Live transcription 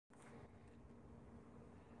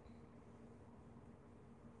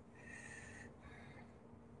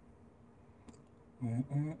Da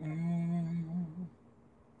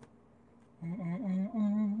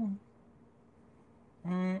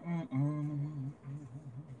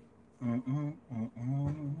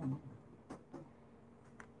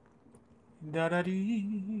da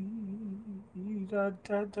dee da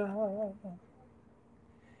da da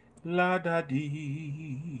la da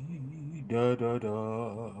dee da da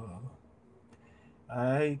da.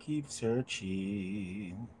 I keep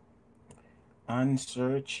searching and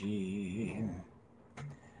searching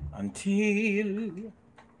until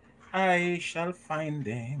I shall find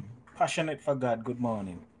them. Passionate for God, good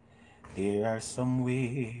morning. They are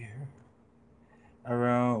somewhere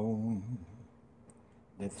around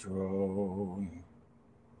the throne.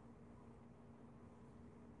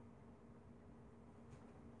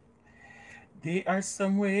 They are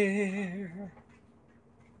somewhere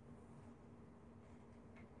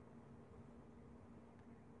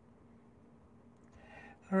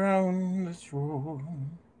around the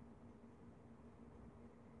throne.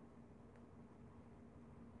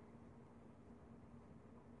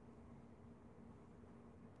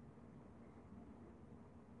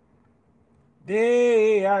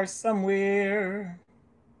 They are somewhere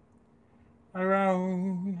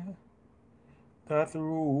around the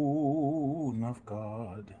throne of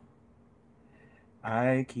God.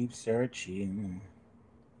 I keep searching.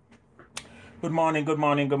 Good morning, good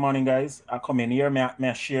morning, good morning, guys. I come in here, may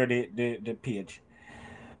I share the page.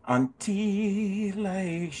 Until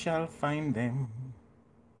I shall find them.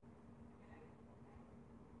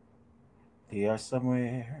 They are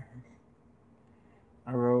somewhere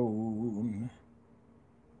around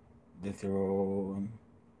the throne.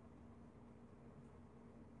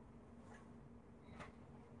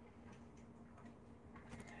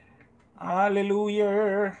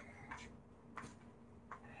 Hallelujah.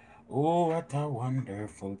 Oh, what a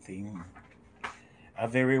wonderful thing. A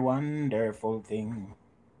very wonderful thing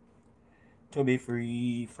to be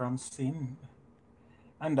free from sin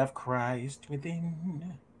and of Christ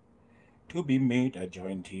within, to be made a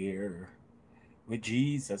joint heir with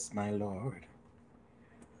Jesus my Lord.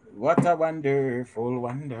 What a wonderful,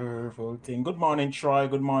 wonderful thing. Good morning, Troy.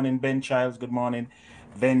 Good morning, Ben Childs. Good morning,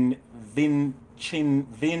 Vinicio.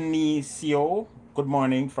 Good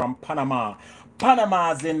morning from Panama.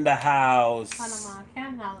 Panama's in the house. Panama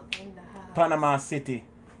Canal in the house. Panama City.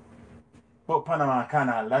 Put Panama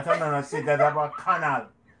Canal. That's another city. That's about canal.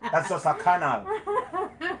 That's just a canal.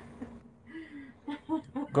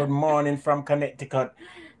 Good morning from Connecticut.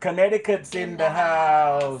 Connecticut's in the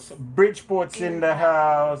house. Bridgeport's in the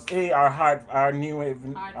house. Hey, our new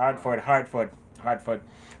Hartford.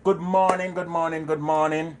 Good morning, good morning, good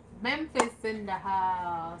morning. Memphis in the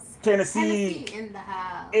house. Tennessee in the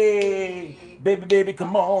house. Hey, baby,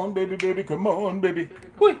 come on, baby, come on, baby.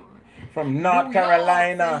 From North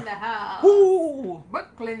Carolina. In the house. Woo.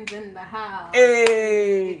 Brooklyn's in the house.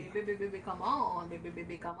 Hey. Baby, come on.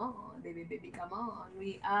 Baby, come on. Baby, come on.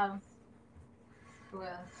 We have,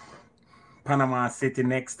 well, Panama City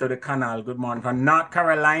next to the canal. Good morning from North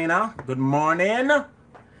Carolina. Good morning.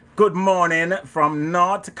 Good morning from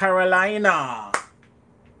North Carolina.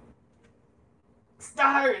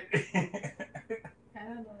 Start. I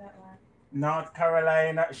don't know that one. North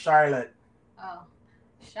Carolina, Charlotte. Oh.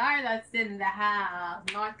 Charlotte's in the house.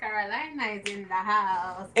 North Carolina is in the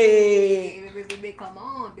house. Hey. Baby, come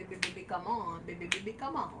on. Baby, come on. Baby,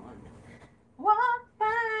 come on. Walk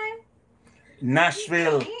by.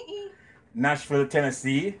 Nashville,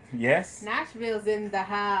 Tennessee. Yes. Nashville's in the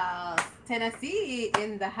house. Tennessee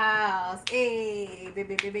in the house. Hey,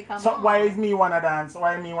 baby, come So on. why is me wanna dance?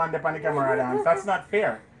 Why me want the on the camera dance? That's not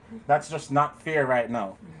fair. That's just not fair right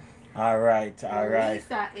now. All right.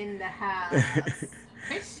 Lisa in the house.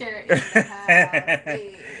 Fisher in the house.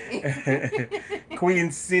 Hey. Queen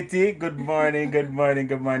City. Good morning.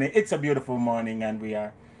 It's a beautiful morning, and we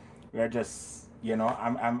are just, you know,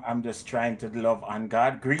 I'm just trying to love on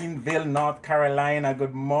God. Greenville, North Carolina.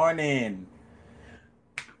 Good morning.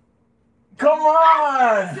 Come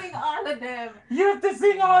on! Sing all of them. You have to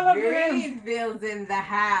sing all of them. Greenville's in the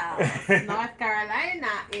house. North Carolina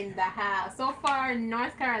in the house. So far,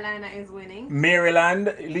 North Carolina is winning.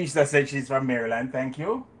 Maryland. Lisa said she's from Maryland. Thank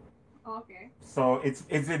you. Okay. So is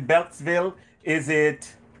it Beltsville? Is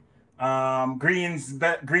it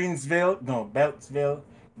Greensville? No, Beltsville,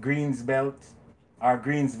 Greensbelt, or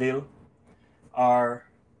Greensville, or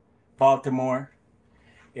Baltimore?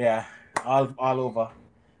 Yeah, all over.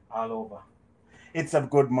 It's a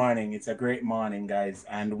good morning. It's a great morning, guys.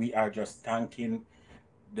 And we are just thanking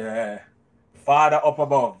the Father up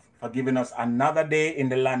above for giving us another day in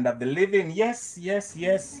the land of the living. Yes.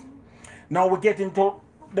 Now we're getting to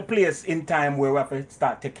the place in time where we have to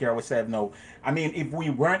start take care of ourselves now. I mean, if we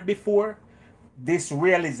weren't before, this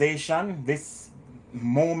realization, this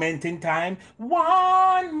moment in time,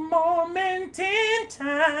 one moment in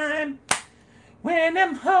time, when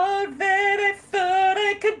I'm all that I thought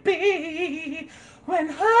I could be, when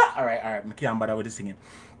her. All right, I can't bother with the singing.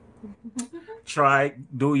 Try.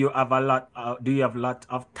 Do you have a lot? Do you have a lot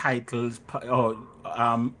of titles? Oh,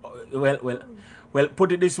 well.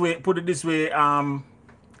 Put it this way. Put it this way.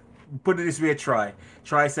 Put it this way. Try.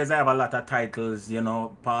 Try says I have a lot of titles. You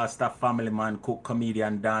know, pastor, family man, cook,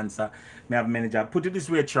 comedian, dancer. Me have many jobs. Put it this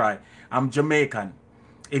way. Try. I'm Jamaican.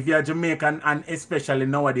 If you're Jamaican, and especially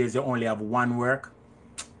nowadays, you only have one work.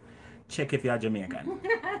 Check if you're Jamaican,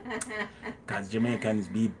 because Jamaicans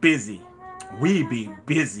be busy. We be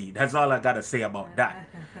busy. That's all I gotta say about that.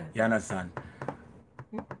 You understand?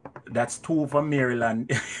 That's two from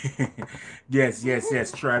Maryland. yes.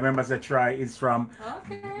 Try. Remember, the try is from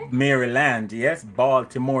Maryland. Yes,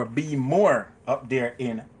 Baltimore. Be more up there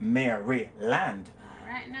in Maryland.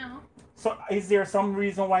 Right now. So, is there some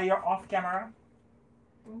reason why you're off camera?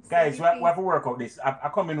 Guys, we have to work out this. I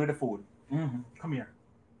come in with the food. Come here.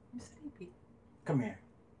 I'm sleepy. Come here.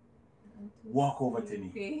 Walk over to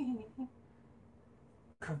me.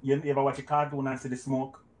 You ever watch a cartoon and see the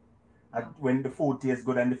smoke? When the food tastes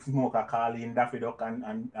good and the smoke are calling Daffy Duck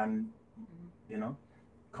and you know,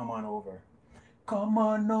 come on over. Come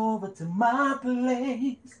on over to my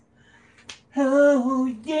place.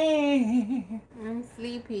 Oh yeah. I'm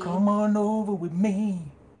sleepy. Come on over with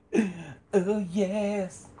me. Oh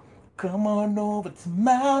yes. Come on over to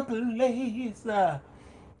my place.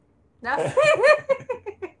 That's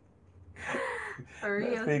it. For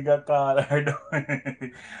real. Finger call.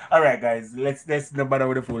 All right, guys. Let's no bother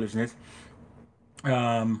with the foolishness.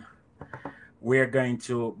 We're going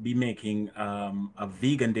to be making a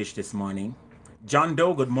vegan dish this morning. John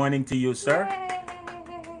Doe, good morning to you, sir. Yay.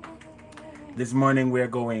 This morning we're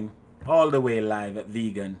going all the way live at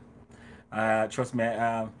vegan. Trust me.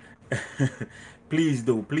 Please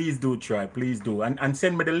do try. Please do, and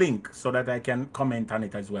send me the link so that I can comment on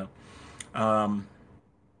it as well.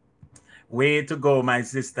 Way to go, my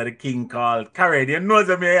sister, the king called. Karen, you know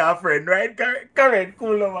me, your friend, right? Karen,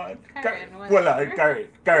 cool, man.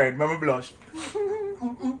 Karen, mama blush.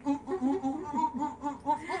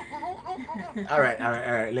 All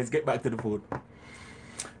right. Let's get back to the food.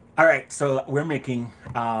 All right, so we're making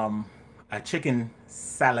a chicken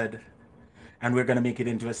salad, and we're gonna make it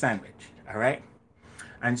into a sandwich. All right,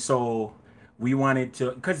 and so we wanted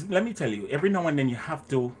to, because let me tell you, every now and then you have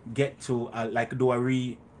to get to like do a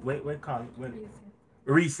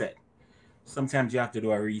reset. Sometimes you have to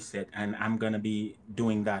do a reset, and I'm gonna be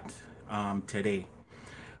doing that today.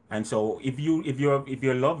 And so if you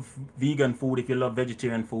love vegan food, if you love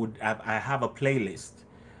vegetarian food, I have a playlist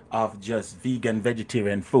of just vegan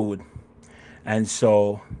vegetarian food. And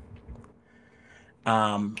so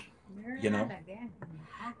you know,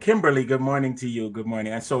 Kimberly, good morning to you. Good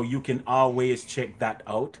morning. And so you can always check that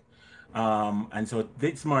out. And so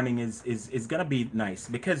this morning is gonna be nice,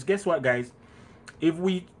 because guess what, guys?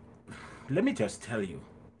 Let me just tell you,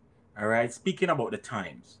 all right, speaking about the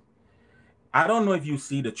times, I don't know if you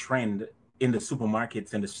see the trend in the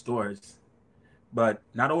supermarkets and the stores, but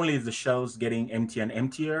not only is the shelves getting emptier and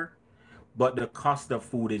emptier, but the cost of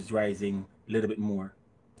food is rising a little bit more.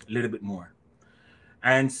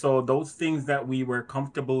 And so those things that we were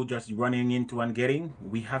comfortable just running into and getting,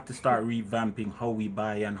 we have to start revamping how we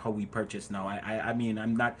buy and how we purchase now. I mean,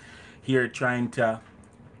 I'm not here trying to,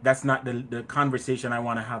 that's not the conversation I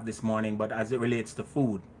want to have this morning, but as it relates to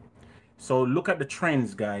food. So look at the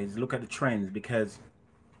trends, guys. Look at the trends, because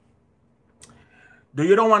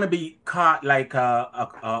you don't want to be caught like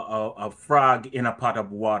a frog in a pot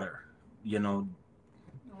of water, you know.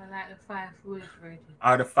 Or like the 5 foolish virgins.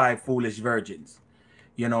 Or the 5 foolish virgins.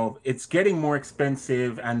 You know, it's getting more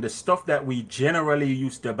expensive, and the stuff that we generally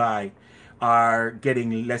used to buy are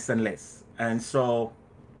getting less and less. And so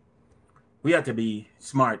we have to be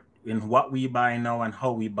smart in what we buy now and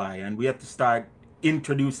how we buy, and we have to start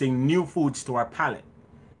introducing new foods to our palate.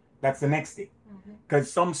 That's the next thing,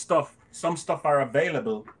 because some stuff are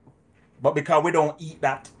available, but because we don't eat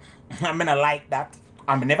that, I'm gonna like that.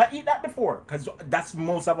 I never eat that before, because that's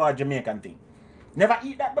most of our Jamaican thing. Never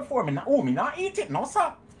eat that before. Me not eat it, no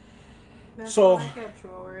sir. That's so like a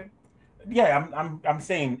true word. Yeah, I'm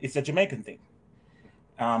saying it's a Jamaican thing.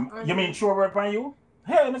 You mean sure word for you?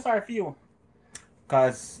 Hey, I'm sorry for you,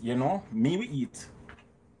 cause you know me, we eat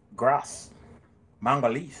grass. Mango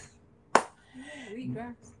leaf.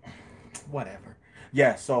 Wheatgrass. Whatever.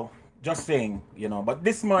 Yeah, so just saying, you know, but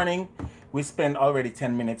this morning We spent already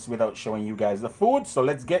 10 minutes without showing you guys the food. So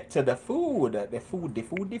let's get to the food. The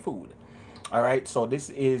food. All right. So this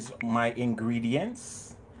is my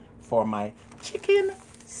ingredients for my chicken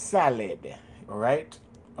salad. All right.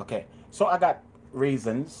 Okay. So I got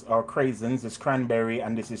raisins or craisins. It's cranberry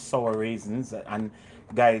and this is sour raisins. And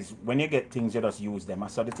guys, when you get things, you just use them. I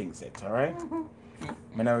saw the things it. All right.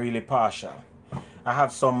 I'm not really partial. I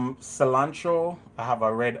have some cilantro. I have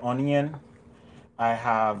a red onion. I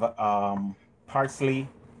have parsley.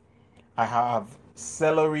 I have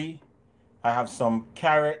celery. I have some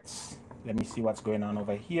carrots. Let me see what's going on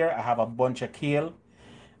over here. I have a bunch of kale.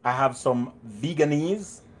 I have some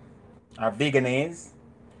veganese,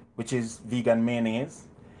 which is vegan mayonnaise.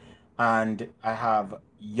 And I have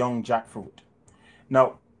young jackfruit.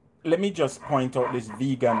 Now, let me just point out this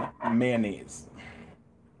vegan mayonnaise.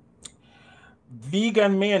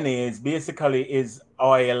 Vegan mayonnaise basically is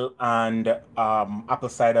oil and apple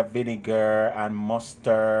cider vinegar and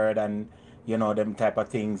mustard and you know them type of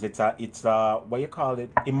things. It's a what you call it?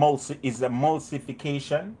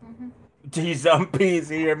 Emulsification. Jeez, peas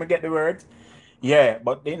here. Me get the word. Yeah,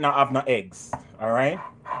 but they not have no eggs. All right.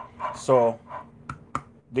 So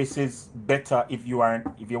this is better if you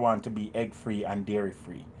want to be egg free and dairy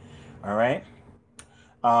free. All right.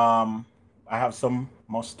 I have some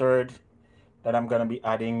mustard that I'm gonna be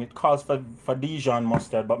adding. It calls for Dijon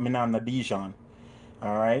mustard, but me not no Dijon.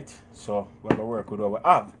 All right, so we're gonna work with what we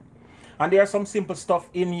have. And there are some simple stuff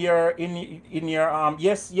in your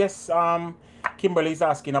yes Kimberly's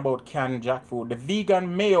asking about canned jackfruit. The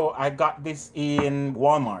vegan mayo, I got this in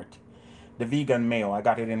Walmart. The vegan mayo, I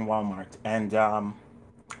got it in Walmart, and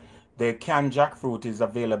the canned jackfruit is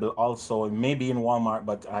available also maybe in Walmart,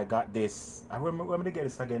 but I got this. I remember when to get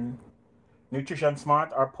this again. Nutrition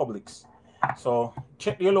Smart or Publix. So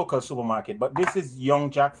check your local supermarket. But this is young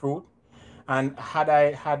jackfruit. And had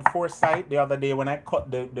I had foresight the other day when I cut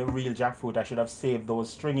the real jackfruit, I should have saved those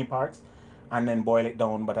stringy parts and then boil it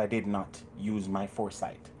down, but I did not use my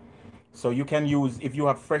foresight. So you can use, if you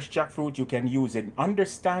have fresh jackfruit, you can use it.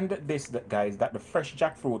 Understand this, guys, that the fresh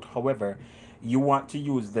jackfruit, however, you want to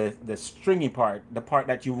use the stringy part, the part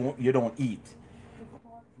that you don't eat.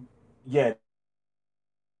 Yeah,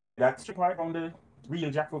 that stringy part from the real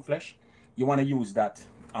jackfruit flesh, you want to use that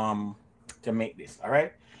to make this. All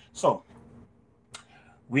right, so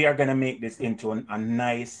we are gonna make this into a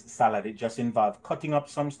nice salad. It just involves cutting up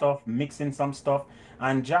some stuff, mixing some stuff,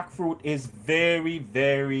 and jackfruit is very,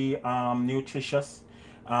 very nutritious.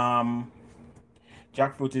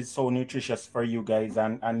 Jackfruit is so nutritious for you guys,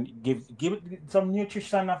 and give it some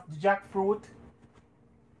nutrition of the jackfruit.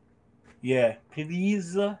 Yeah,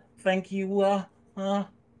 please, thank you.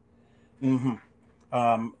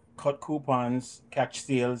 Cut coupons, catch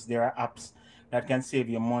sales. There are apps that can save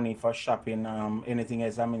you money for shopping. Anything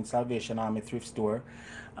else? I'm in Salvation Army thrift store.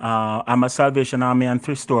 I'm a Salvation Army and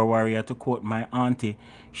thrift store warrior, to quote my auntie.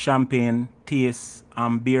 Champagne tastes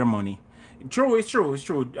beer money. True, it's true, it's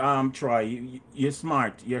true. Troy, you're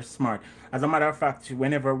smart. You're smart. As a matter of fact,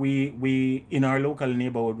 whenever we in our local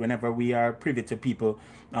neighborhood, whenever we are privy to people,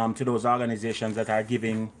 to those organizations that are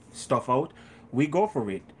giving stuff out, we go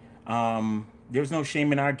for it. There's no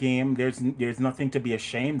shame in our game. There's nothing to be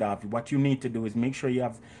ashamed of. What you need to do is make sure you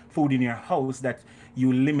have food in your house, that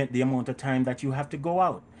you limit the amount of time that you have to go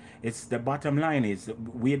out. It's the bottom line is,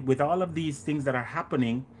 with all of these things that are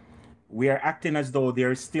happening, we are acting as though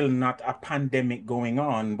there's still not a pandemic going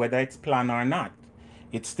on, whether it's planned or not.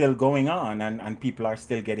 It's still going on, and people are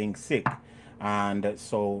still getting sick. And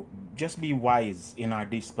so just be wise in our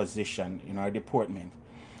disposition, in our deportment.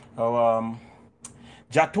 Oh,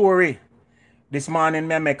 Jatori, this morning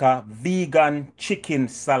me make a vegan chicken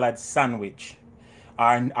salad sandwich.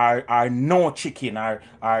 Our no chicken, our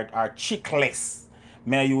chickless.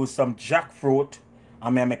 May I use some jackfruit,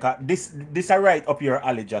 and may I make a this are right up your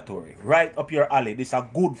alley, Jatori. Right up your alley. This are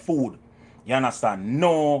good food. You understand?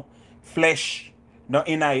 No flesh, no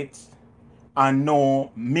in it, and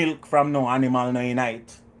no milk from no animal, no in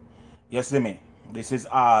it. You see me? This is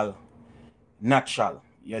all natural.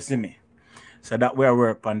 You see me? So that we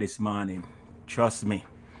work on this morning. Trust me.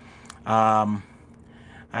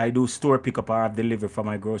 I do store pickup or have delivery for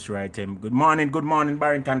my grocery item. Good morning,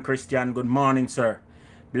 Barrington Christian. Good morning, sir.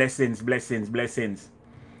 Blessings, blessings, blessings.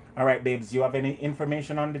 All right, babes, you have any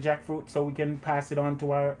information on the jackfruit so we can pass it on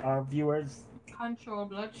to our viewers? Control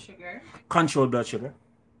blood sugar. Control blood sugar.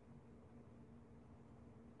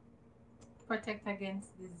 Protect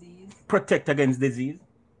against disease. Protect against disease.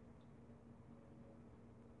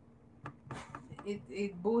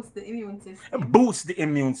 It boosts the immune system. Boosts the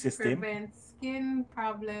immune system. Prevents skin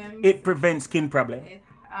problems. It prevents skin problems. It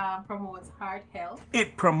promotes heart health.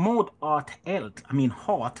 It promotes heart health. I mean,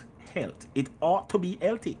 heart health. It ought to be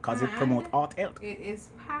healthy because it promotes And heart health. it is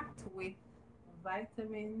packed with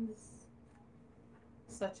vitamins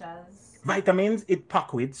such as Vitamins it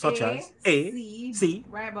packed with, such as A, C,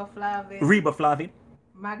 riboflavin, riboflavin,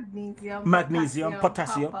 magnesium,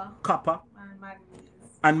 potassium, copper, and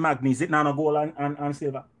magnesium. and magnesium. Nano gold and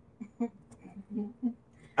silver.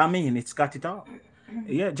 I mean, it's got it all.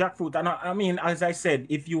 Yeah, jackfruit. And I mean, as I said,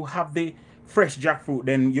 if you have the fresh jackfruit,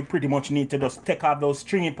 then you pretty much need to just take off those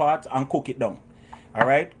stringy parts and cook it down. All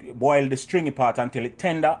right, boil the stringy part until it's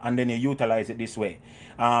tender, and then you utilize it this way.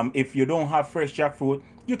 If you don't have fresh jackfruit,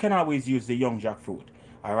 you can always use the young jackfruit.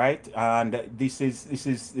 All right, and this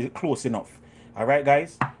is close enough. All right,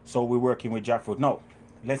 guys. So we're working with jackfruit now.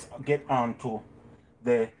 Let's get on to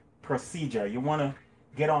the procedure. You want to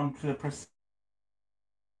get on to the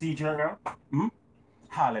procedure, girl?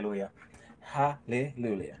 Hallelujah.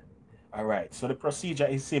 Hallelujah. All right. So the procedure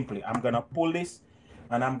is simply, I'm going to pull this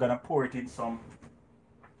and I'm going to pour it in some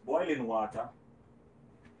boiling water.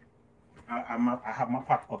 I have my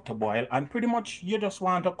pot up to boil, and pretty much you just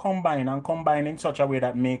want to combine in such a way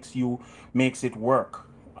that makes it work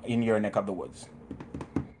in your neck of the woods.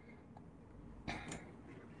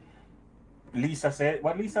 Lisa said,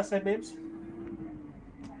 what Lisa said, babes?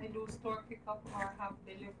 I do store pickup or have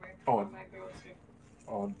delivery Oh. for my grocery.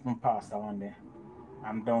 Oh, don't pass that one there.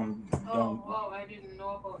 I'm done. Oh, I didn't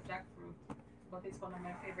know about jackfruit, but it's one of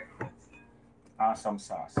my favorite fruits. Awesome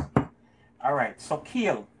sauce. All right, so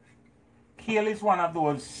kale. Kale is one of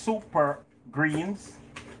those super greens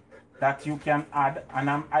that you can add,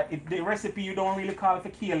 and the recipe you don't really call for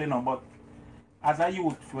kale, you know, but as a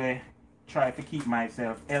youth, we try to keep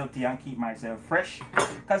myself healthy and keep myself fresh.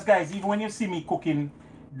 Because guys, even when you see me cooking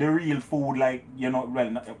the real food, like, you know,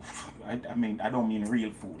 well, I mean, I don't mean real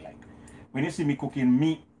food, like when you see me cooking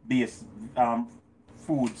meat-based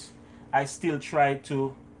foods, I still try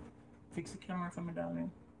to fix the camera for me, darling.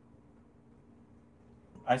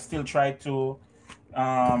 I still try to,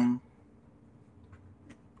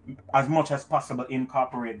 as much as possible,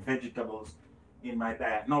 incorporate vegetables in my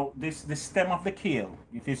diet. Now, the stem of the kale,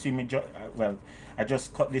 if you see me, well, I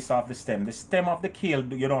just cut this off the stem. The stem of the kale,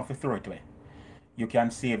 you don't have to throw it away. You can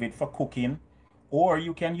save it for cooking, or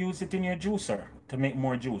you can use it in your juicer to make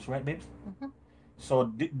more juice, right, babes?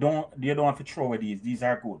 So you don't have to throw away these. These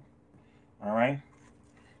are good. All right.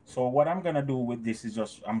 So what I'm gonna do with this is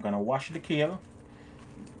just I'm gonna wash the kale.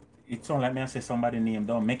 It sounds like me I say somebody name,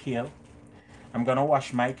 don't make kale. I'm gonna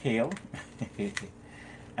wash my kale.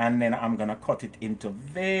 And then I'm gonna cut it into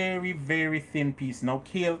very, very thin pieces. Now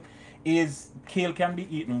kale can be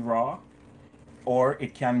eaten raw, or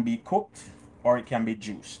it can be cooked, or it can be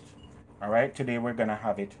juiced. All right, today we're gonna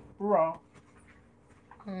have it raw.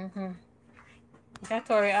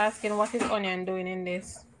 Tori asking, what is onion doing in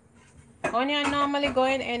this? Onion normally go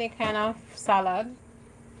in any kind of salad.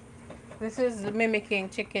 This is mimicking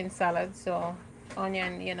chicken salad, so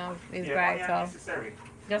onion, you know, is vital.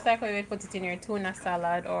 Just like when you put it in your tuna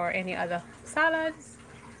salad or any other salads.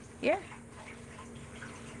 Yeah.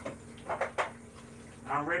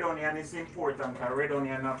 And red onion is important because red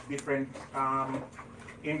onion have different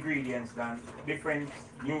ingredients different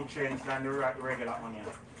nutrients than the regular onion.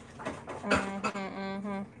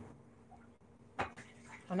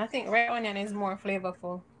 And I think red onion is more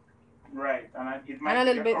flavorful. Right, and it might and a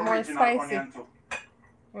little be bit more spicy. Too.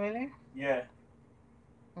 Really? Yeah.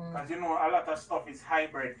 Because you know, a lot of stuff is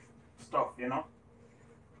hybrid stuff, you know?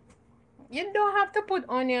 You don't have to put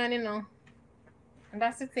onion, you know. And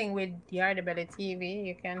that's the thing with Yardie Belly TV.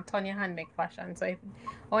 You can turn your hand make fashion. So if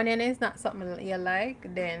onion is not something you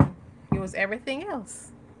like, then use everything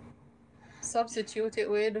else. Substitute it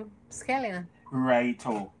with scallion.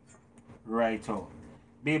 Righto. Righto.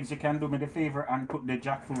 Babes, you can do me the favor and put the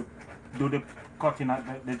jackfruit, do the cutting of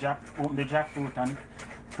open the jackfruit and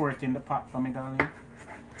pour it in the pot for me, darling.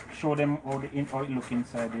 Show them how it look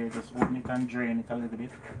inside there. Just open it and drain it a little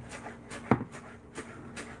bit.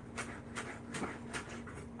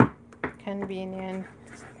 Convenient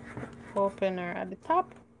opener at the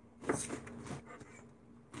top.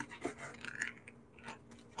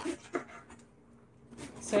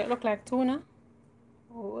 So it look like tuna.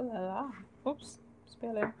 Oh la la. Oops.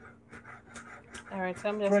 Spill it. Alright, so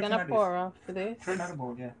I'm just gonna pour off this. Turn out the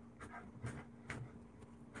bowl, yeah.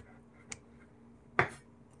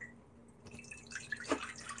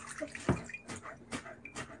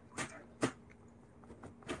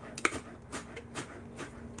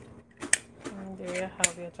 And there you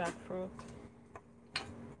have your jackfruit.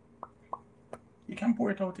 You can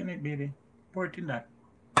pour it out in it, baby. Pour it in that.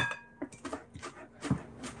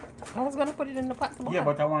 I was gonna put it in the pot to boil. Yeah,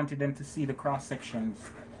 but I wanted them to see the cross sections,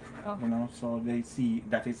 Oh. you know, so they see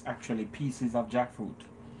that it's actually pieces of jackfruit.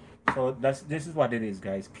 So this is what it is,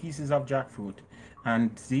 guys. Pieces of jackfruit.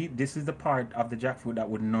 And see, this is the part of the jackfruit that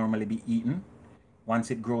would normally be eaten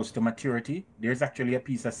once it grows to maturity. There's actually a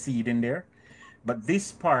piece of seed in there. But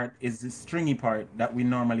this part is the stringy part that we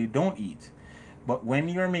normally don't eat. But when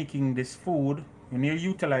you're making this food, when you're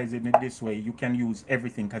utilizing it this way, you can use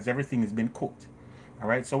everything because everything has been cooked. All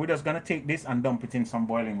right, so we're just going to take this and dump it in some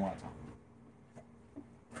boiling water.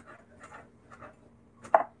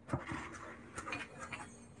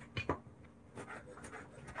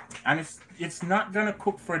 And it's not going to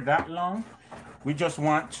cook for that long. We just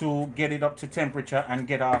want to get it up to temperature and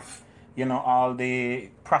get off, you know, all the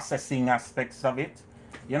processing aspects of it,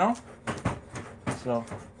 you know. So,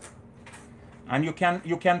 and you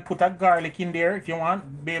can put a garlic in there if you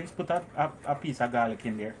want. Babes, put a piece of garlic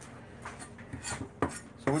in there.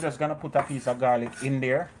 So we're just gonna put a piece of garlic in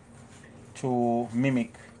there to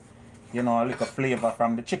mimic, you know, a little flavor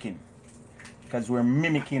from the chicken, because we're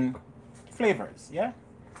mimicking flavors. Yeah.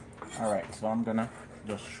 All right, so I'm gonna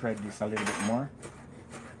just shred this a little bit more.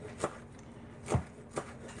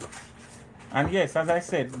 And yes, as I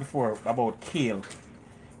said before about kale,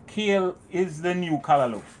 kale is the new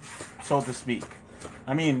callaloo, so to speak.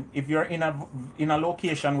 I mean, if you're in a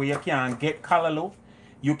location where you can get callaloo,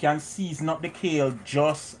 you can season up the kale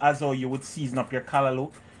just as how you would season up your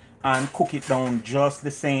callaloo and cook it down just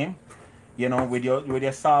the same, you know, with your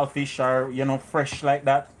saltfish, or, you know, fresh like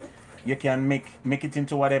that. You can make it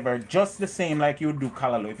into whatever, just the same like you would do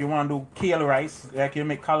callaloo. If you want to do kale rice, like you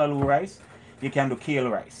make callaloo rice, you can do kale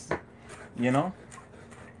rice, you know.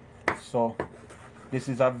 So this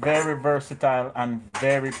is a very versatile and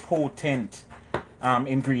very potent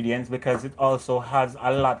ingredients, because it also has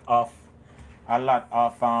a lot of what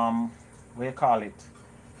do you call it,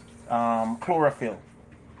 chlorophyll.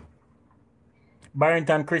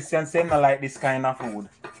 Barrington Christian said not like this kind of food.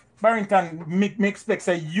 Barrington, me expect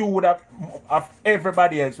say you would have, of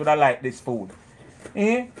everybody else would have liked this food.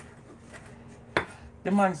 Eh?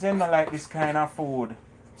 The man said not like this kind of food.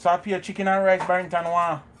 So I pay chicken and rice Barrington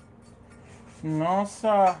want. No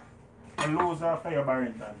sir. A loser for you,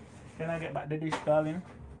 Barrington. Can I get back the dish, darling?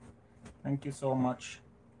 Thank you so much.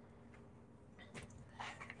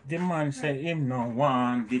 The man said him no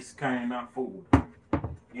want this kind of food.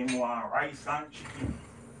 Him want rice and chicken.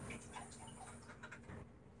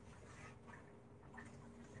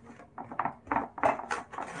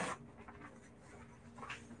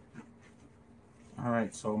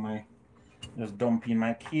 Alright, so just dumping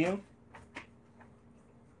my kale.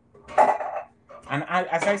 And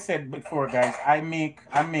as I said before, guys, I'm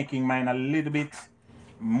making mine a little bit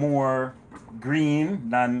more green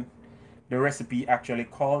than the recipe actually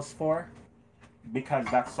calls for, because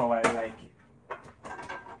that's how I like it.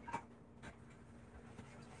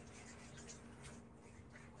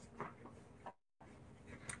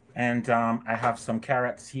 And I have some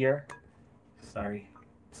carrots here. Sorry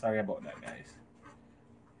about that, guys.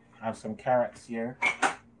 I have some carrots here.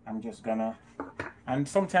 I'm just gonna, and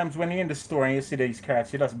sometimes when you're in the store and you see these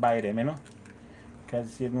carrots, you just buy them, you know,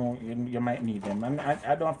 because you know you might need them. And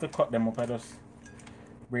I don't have to cut them up. I just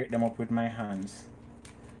break them up with my hands.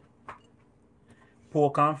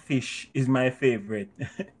 Pork and fish is my favorite.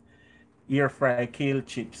 Air fry kale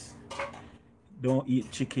chips. Don't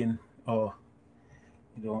eat chicken. Oh,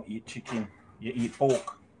 you don't eat chicken. You eat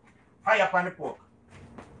pork. Fire up on the pork.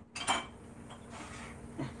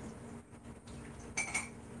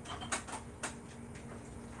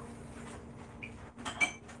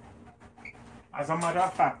 As a matter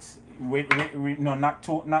of fact, we no, not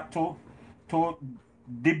to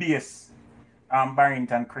debase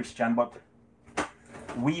Barrington Christian, but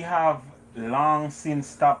we have long since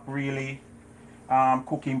stopped really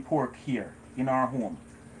cooking pork here in our home,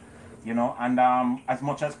 you know, and as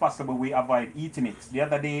much as possible we avoid eating it. The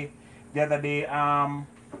other day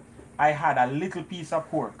I had a little piece of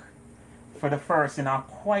pork for the first in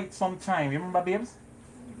quite some time. You remember, babes?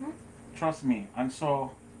 Mm-hmm. Trust me. And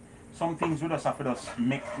so some things we just have to just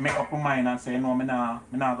make up our mind and say, no, I'm not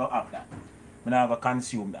going to have that. I'm not going to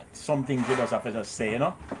consume that. Some things we just have to just say, you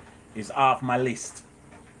know, it's off my list.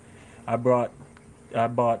 I bought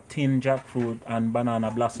tin jackfruit and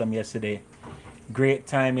banana blossom yesterday. Great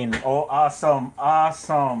timing. Oh, awesome.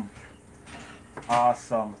 Awesome.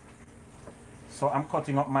 Awesome. So I'm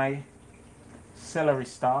cutting up my celery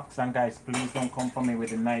stalks. And guys, please don't come for me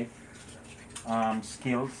with the knife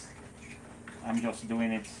skills. I'm just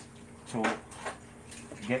doing it to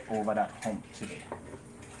get over that hump today.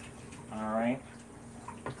 Alright.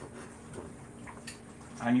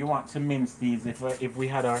 And you want to mince these. If we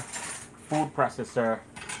had our food processor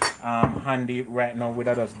handy right now, we'd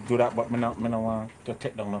just do that, but me not want to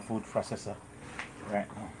take down the food processor right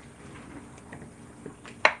now.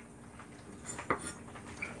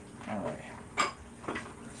 Alright.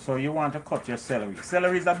 So you want to cut your celery.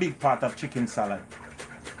 Celery is a big part of chicken salad.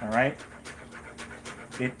 Alright?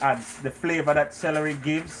 It adds the flavor that celery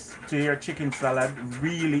gives to your chicken salad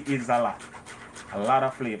really is a lot. A lot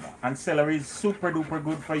of flavor. And celery is super duper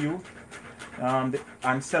good for you.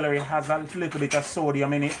 And celery has a little bit of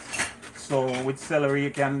sodium in it. So with celery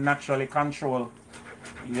you can naturally control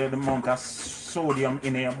the amount of sodium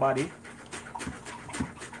in your body.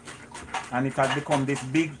 And it has become this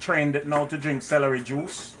big trend now to drink celery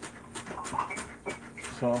juice.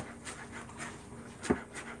 So,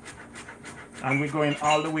 and we're going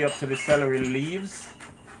all the way up to the celery leaves.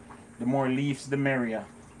 The more leaves, the merrier.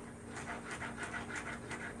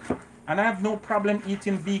 And I have no problem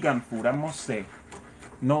eating vegan food, I must say.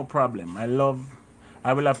 No problem.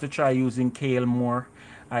 I will have to try using kale more.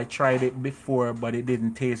 I tried it before, but it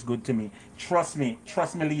didn't taste good to me. Trust me,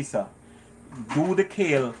 Lisa. Do the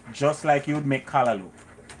kale just like you would make callaloo.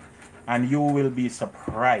 And you will be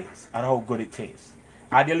surprised at how good it tastes.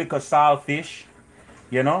 Add your little saltfish,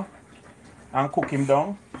 you know, and cook him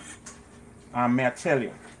down. And may I tell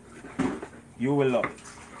you, you will love it.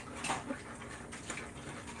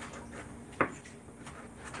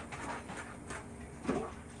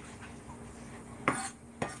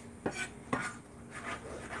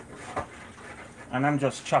 And I'm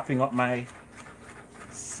just chopping up my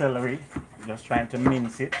celery, just trying to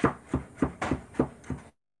mince it.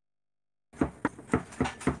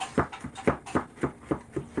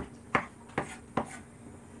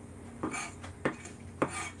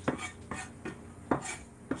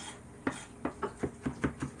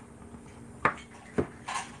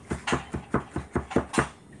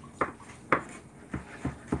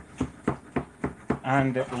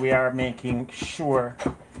 And we are making sure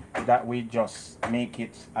that we just make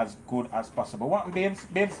it as good as possible. What, babes?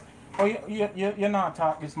 Oh, you're not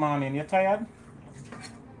talk this morning. You tired?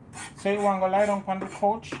 So you want to go lie down on the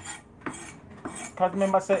couch? Because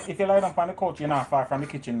remember, say, if you lie down on the couch, you're not far from the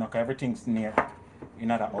kitchen. Look, everything's near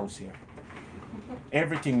another house here.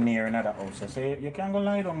 Everything near another house. So you can go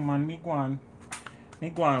lie down, man. Me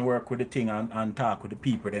go and work with the thing and talk with the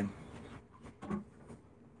people then.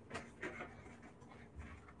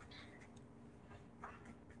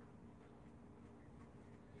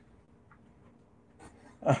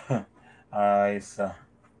 Alright, so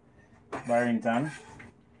Barrington,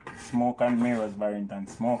 smoke and mirrors, Barrington,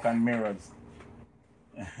 smoke and mirrors.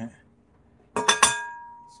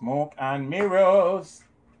 Smoke and mirrors.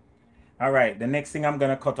 Alright, the next thing I'm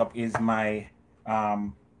gonna cut up is my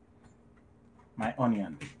my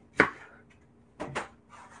onion.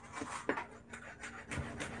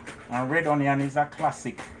 And red onion is a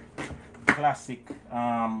classic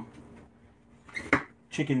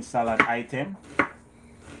chicken salad item.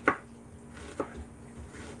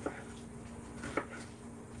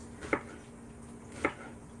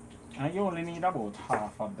 And you only need about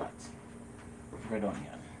half of that red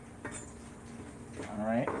onion.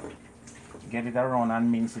 Alright. Get it around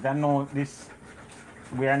and mince it. I know this,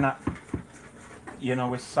 we are not, you know,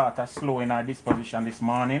 we're sort of slow in our disposition this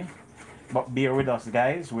morning. But bear with us,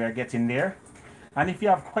 guys. We are getting there. And if you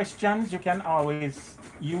have questions, you can always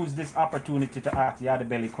use this opportunity to ask Yardie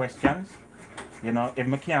Belly questions. You know,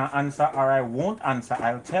 if I can't answer or I won't answer,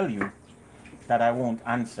 I'll tell you that I won't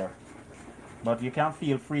answer. But you can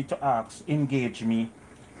feel free to ask, engage me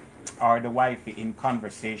or the wifey in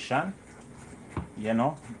conversation, you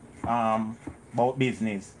know, about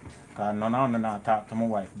business. Because none of them talk to my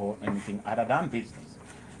wife about anything other than business.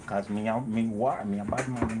 Because me a bad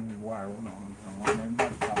man, me war, you know,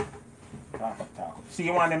 talk. See,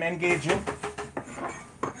 you want them to engage you?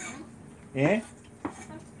 Eh?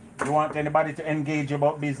 You want anybody to engage you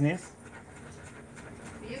about business?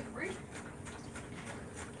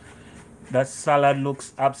 That salad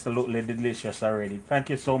looks absolutely delicious already. Thank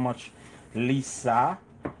you so much, Lisa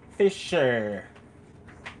Fisher.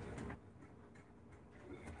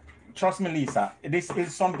 Trust me, Lisa, this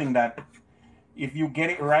is something that if you get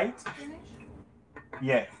it right,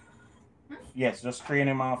 yeah. Yes, just train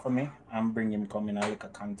him out for me and bring him come in a little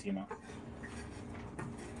container.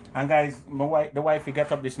 And guys, the wife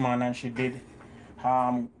got up this morning and she did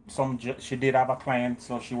she did have a client,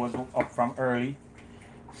 so she was up from early.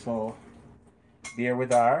 So bear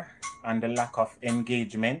with her and the lack of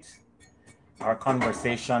engagement. Our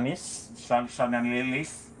conversation is Sean and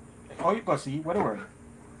Lily's. Oh, you go see what the word?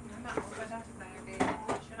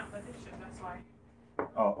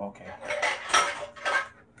 Oh, okay.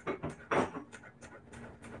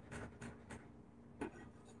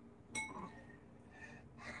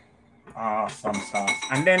 Some sauce.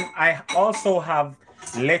 And then I also have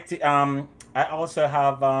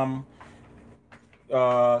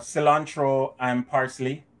cilantro and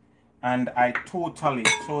parsley, and I totally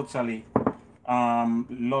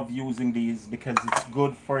love using these because it's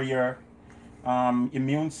good for your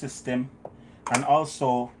immune system and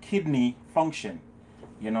also kidney function.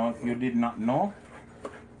 You know, if you did not know,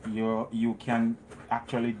 you can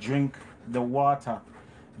actually drink the water,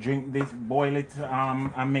 drink this, boil it,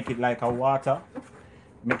 and make it like a water,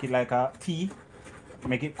 make it like a tea,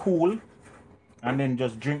 make it cool, and then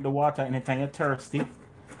just drink the water anytime you're thirsty,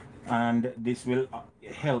 and this will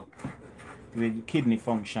help with kidney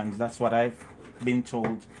functions. That's what I've been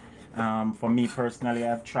told. For me personally,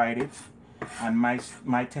 I've tried it, and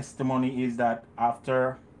my testimony is that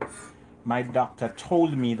after my doctor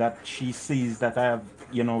told me that she sees that I have,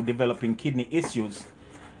 you know, developing kidney issues,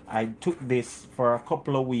 I took this for a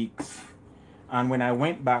couple of weeks, and when I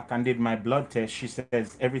went back and did my blood test, she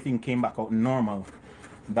says everything came back out normal.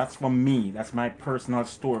 That's for me. That's my personal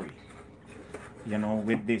story, you know,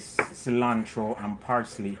 with this cilantro and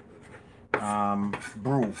parsley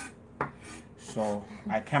brew. So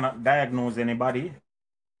I cannot diagnose anybody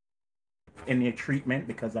any treatment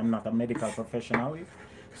because I'm not a medical professional.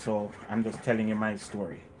 So I'm just telling you my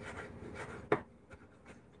story.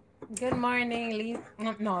 Good morning, Lee.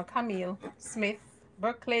 No, Camille Smith.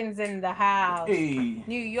 Brooklyn's in the house. Hey.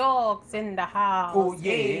 New York's in the house. Oh,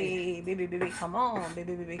 yeah. Hey, baby, come on.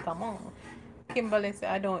 Baby, come on. Kimberly said,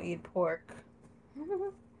 I don't eat pork.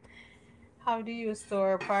 How do you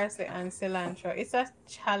store parsley and cilantro? It's a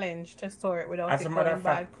challenge to store it without As it a matter going of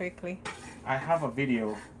bad fact, quickly. I have a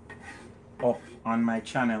video up on my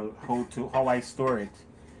channel how I store it.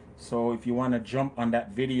 So if you want to jump on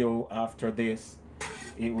that video after this,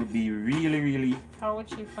 it would be really. How would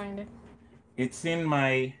you find it? It's in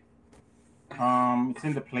my it's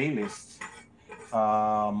in the playlist,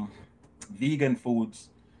 vegan foods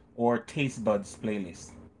or taste buds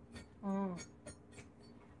playlist.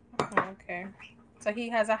 Okay, so he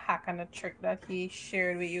has a hack and a trick that he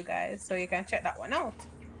shared with you guys, so you can check that one out.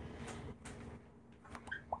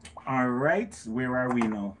 All right, where are we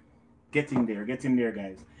now? Getting there,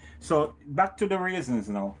 guys. So back to the raisins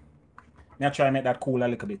now. Now try and make that cool a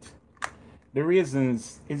little bit. The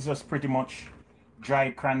raisins is just pretty much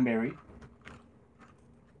dried cranberry,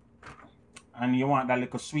 and you want that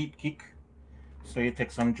little sweet kick, so you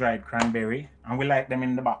take some dried cranberry, and we like them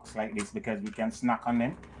in the box like this because we can snack on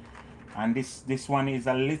them. And this one is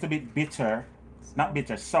a little bit bitter, not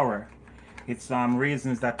bitter, sour. It's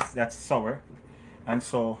raisins that's sour, and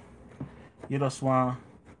so you just want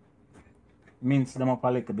mince them up a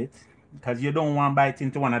little bit because you don't want to bite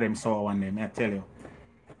into one of them sour one them, I tell you,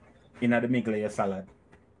 in the middle of your salad.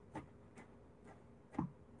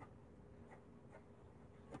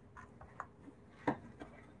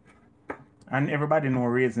 And everybody know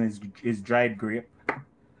raisin is dried grape,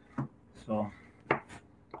 so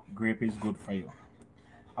grape is good for you.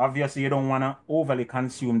 Obviously you don't want to overly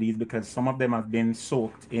consume these because some of them have been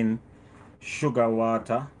soaked in sugar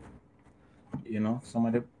water. You know, some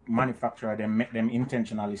of the manufacturer, they make them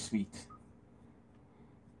intentionally sweet.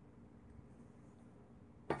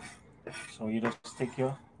 So you just take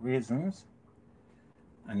your raisins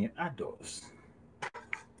and you add those.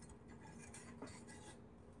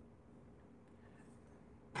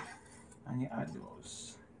 And you add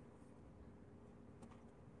those.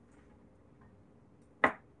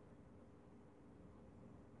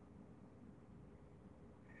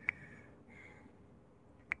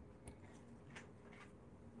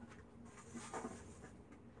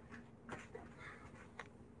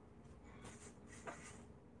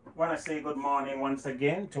 Want to say good morning once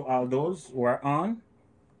again to all those who are on.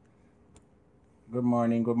 Good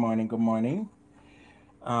morning.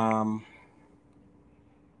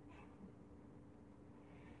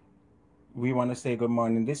 We want to say good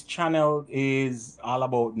morning. This channel is all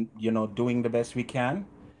about, you know, doing the best we can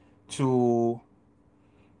to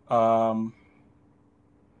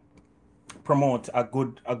promote a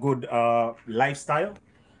good lifestyle.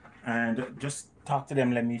 And just talk to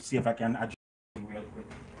them. Let me see if I can adjust real quick.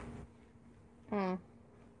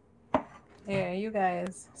 Yeah, you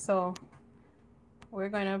guys. So we're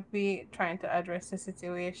gonna be trying to address the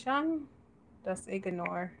situation. Just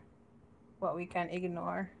ignore what we can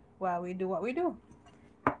ignore while we do what we do.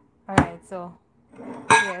 Alright, so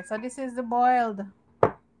yeah, so this is the boiled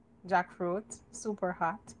jackfruit, super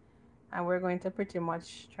hot, and we're going to pretty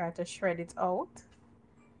much try to shred it out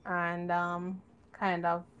and kind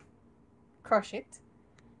of crush it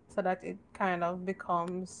so that it kind of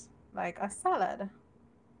becomes like a salad.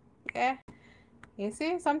 Yeah, You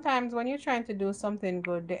see, sometimes when you're trying to do something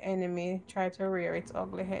good, the enemy try to rear its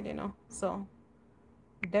ugly head, you know. So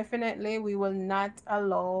definitely we will not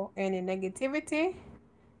allow any negativity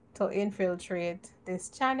to infiltrate this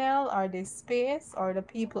channel or this space or the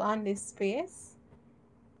people on this space.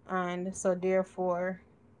 And so therefore,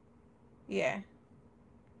 yeah.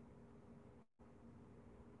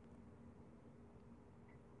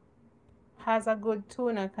 Has a good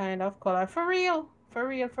tuna kind of color. For real. For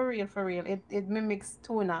real, for real, for real. It mimics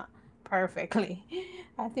tuna perfectly.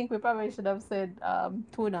 I think we probably should have said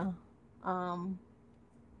tuna. Um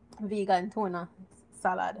vegan tuna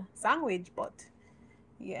salad sandwich, but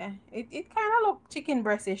yeah, it kind of look chicken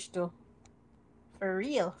breastish too. For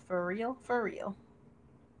real, for real, for real.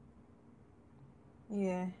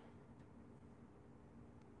 Yeah.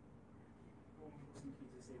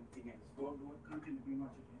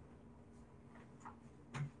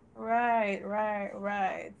 Right, right,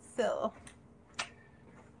 right. So,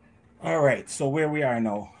 All right, so where we are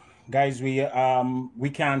now, guys, we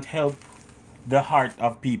can't help the heart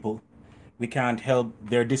of people. We can't help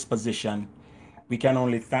their disposition. We can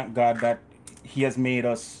only thank God that He has made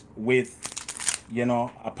us with,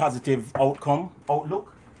 a positive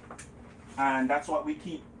outlook, and that's what we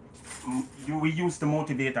keep. We use to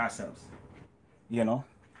motivate ourselves. You know.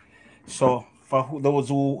 So for those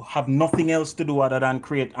who have nothing else to do other than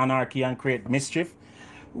create anarchy and create mischief,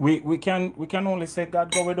 we can only say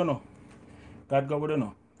God go we don't know. God go we don't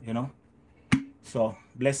know. You know. So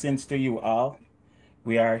blessings to you all.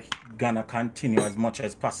 We are gonna continue as much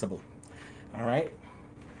as possible. All right.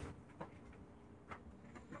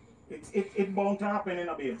 It bound to happen in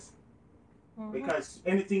a base. Because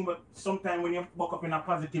anything but sometimes when you buck up in a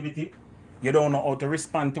positivity, you don't know how to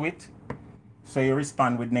respond to it. So you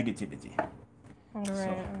respond with negativity. right, So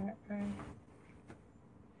right.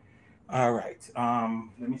 all right.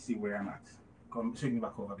 Let me see where I'm at. Come swing me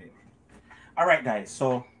back over there. All right, guys.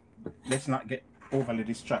 So let's not get overly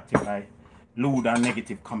distracted by lewd and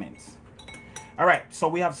negative comments. All right. So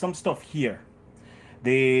we have some stuff here.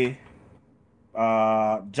 The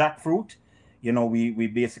jackfruit. We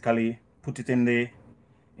basically put it in the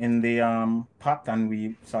pot and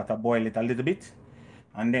we sort of boil it a little bit,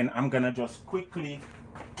 and then I'm gonna just quickly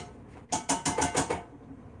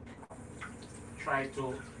try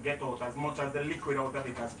to get out as much of the liquid out of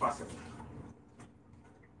it as possible.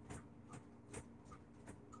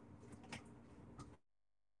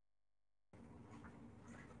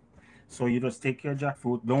 So you just take your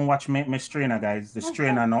jackfruit. Don't watch my strainer, guys. The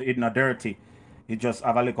strainer now it's not dirty. It just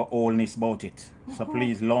have a little oldness about it. So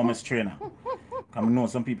please, love my strainer. I know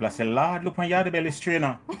some people say, Lord, look my Yardie belly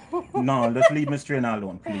strainer. No, just leave my strainer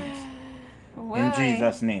alone, please. In Well,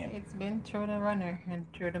 Jesus' name. it's been through the runner and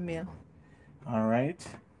through the mill. All right.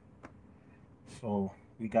 So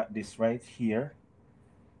we got this right here.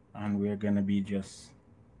 And we're going to be just...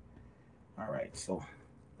 All right. So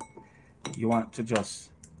you want to just,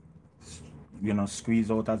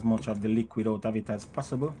 squeeze out as much of the liquid out of it as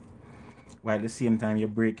possible. While at the same time you're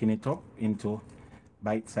breaking it up into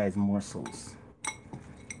bite-sized morsels.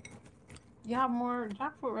 You have more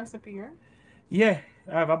jackfruit recipe here? Yeah,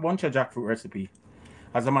 I have a bunch of jackfruit recipe.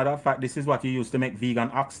 As a matter of fact, this is what you use to make vegan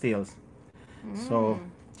oxtails. So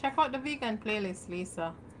Check out the vegan playlist,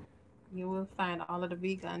 Lisa. You will find all of the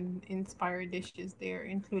vegan inspired dishes there,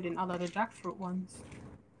 including all of the jackfruit ones.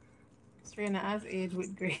 Serena has aged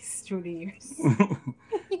with grace through the years.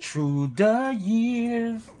 through the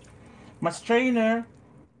years, my strainer,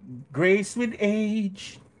 grace with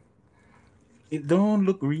age. It don't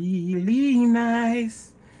look really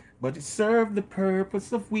nice, but it served the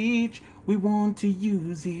purpose of which we want to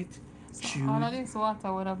use it. So all of this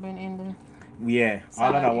water would have been in the Yeah,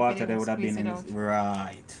 all of salad the if you water that didn't would have squeeze been it in out. it.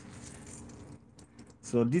 Right.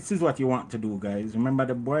 So this is what you want to do, guys. Remember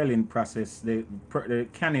the boiling process, the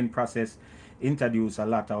canning process introduce a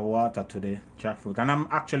lot of water to the jackfruit. And I'm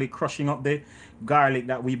actually crushing up the garlic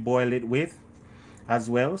that we boiled it with as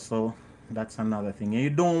well. So that's another thing. And you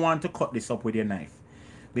don't want to cut this up with your knife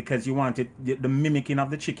because you want it, the mimicking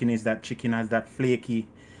of the chicken is that chicken has that flaky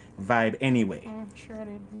vibe anyway.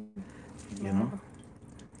 Shredded. You know?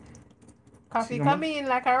 Coffee come in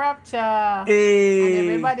like a rapture. Hey. And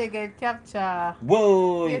everybody get capture.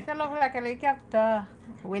 Whoa. Yes, I look like a helicopter.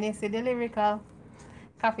 When you see the lyrical.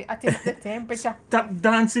 Coffee attends the temperature. Stop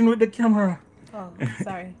dancing with the camera. Oh,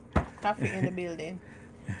 sorry. Coffee in the building.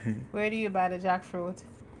 Where do you buy the jackfruit?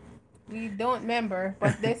 We don't remember,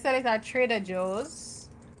 but they sell it at Trader Joe's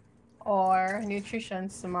or Nutrition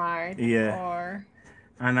Smart. Yeah. Or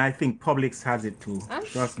And I think Publix has it too. I'm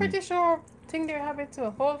Trust pretty me. sure think they have it too.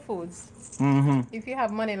 Whole Foods. If you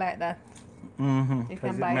have money like that. You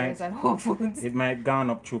can buy yours at Whole Foods. It might gone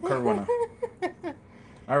up through Corona.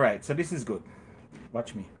 All right, so this is good.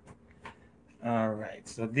 Watch me. All right,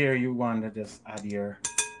 so there you want to just add your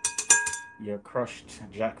crushed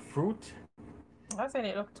jackfruit. I said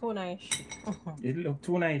it looked too nice. It looked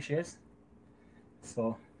too nice, yes.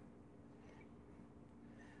 So,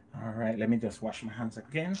 all right, let me just wash my hands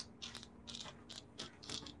again.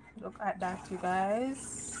 Look at that, you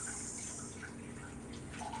guys.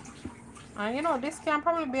 And you know, this can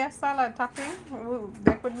probably be a salad topping.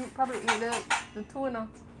 They could probably eat the tuna,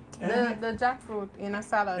 the jackfruit in a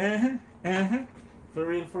salad. For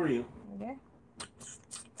real, for real. Yeah.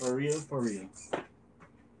 For real, for real.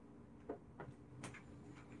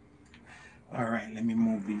 All right, let me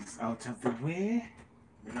move these out of the way.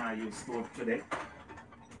 We're not use stove today.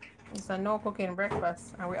 It's a no cooking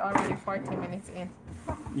breakfast, and we're already 40 minutes in.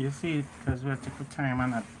 You see, because we have to put time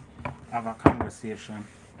and not have a conversation.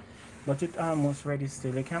 But it's almost ready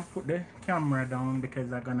still. You can put the camera down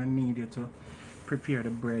because I'm gonna need you to prepare the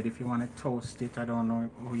bread. If you want to toast it, I don't know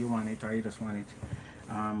who you want it, or you just want it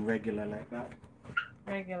regular like that.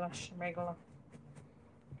 Regular.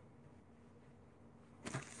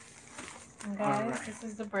 And guys, right. This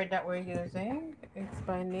is the bread that we're using. It's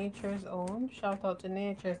by Nature's Own. Shout out to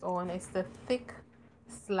Nature's Own. It's the thick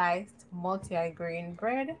sliced multi-grain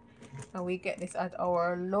bread, and we get this at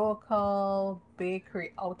our local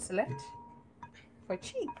bakery outlet for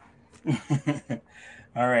cheap.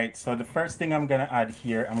 All right, so the first thing I'm gonna add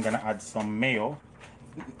here, I'm gonna add some mayo.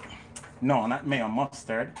 No, not mayo,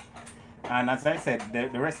 mustard. And as I said,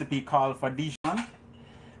 the recipe called for Dijon,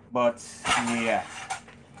 but yeah,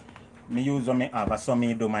 me use what me have, so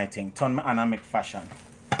me do my thing. Turn my anamic fashion.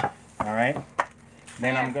 All right.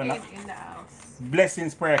 Then I'm gonna in the house.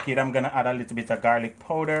 Blessings prayer kid. I'm gonna add a little bit of garlic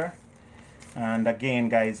powder. And again,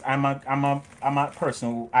 guys, I'm a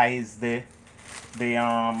person who eyes the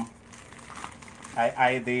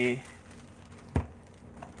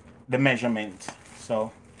measurement.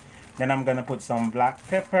 So then I'm gonna put some black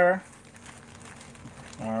pepper.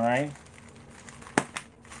 All right.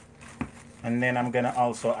 And then I'm gonna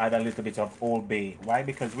also add a little bit of Old Bay. Why?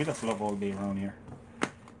 Because we just love Old Bay around here.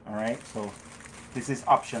 All right. So this is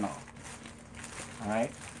optional. All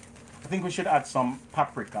right. I think we should add some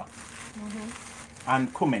paprika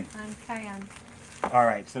and cumin and cayenne. All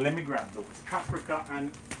right. So let me grab those paprika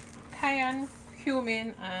and cayenne,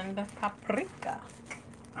 cumin, and paprika.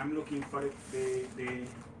 I'm looking for the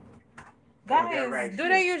guys. Right do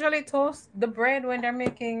here. They usually toast the bread when they're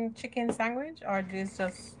making chicken sandwich, or is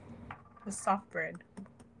just the soft bread?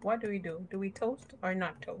 What do we do? Do we toast or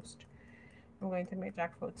not toast? I'm going to make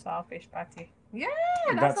jackfruit saltfish patty. Yeah,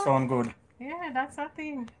 that sounds good. Yeah, that's our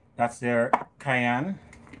thing. That's their cayenne.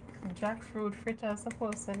 Jackfruit fritter is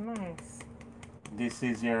supposed to be nice. This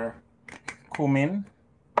is your cumin,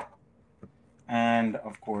 and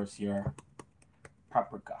of course your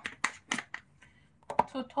paprika.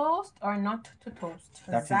 To toast or not to toast?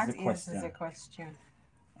 That is the question.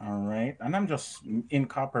 All right, and I'm just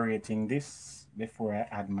incorporating this before I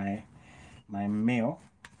add my mayo,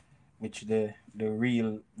 which the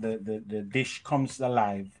dish comes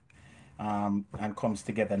alive and comes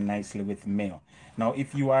together nicely with mayo. Now,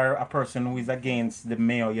 if you are a person who is against the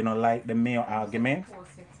mayo, you know, like the mayo argument,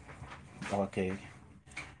 okay,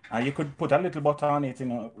 you could put a little butter on it, you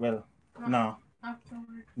know. Well,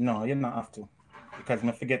 no, you don't have to, because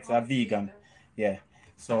I forget a vegan, yeah.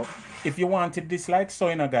 So if you wanted this like so,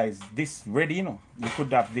 you know, guys, this ready, you know, you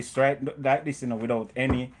could have this right like this, you know, without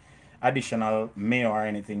any additional mayo or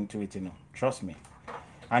anything to it, you know. Trust me.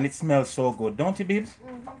 And it smells so good, don't it, babes?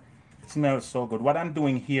 It smells so good. What I'm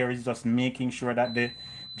doing here is just making sure that the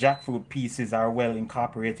jackfruit pieces are well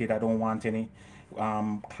incorporated. I don't want any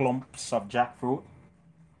clumps of jackfruit,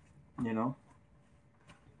 you know.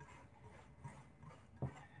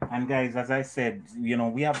 And guys, as I said, you know,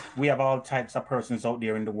 we have all types of persons out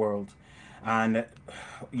there in the world. And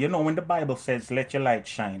you know, when the Bible says let your light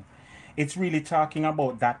shine, it's really talking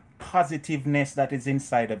about that positiveness that is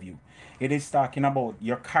inside of you. It is talking about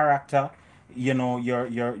your character, you know,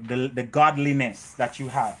 the godliness that you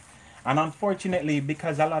have. And unfortunately,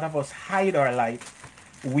 because a lot of us hide our light,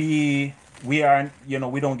 we are, you know,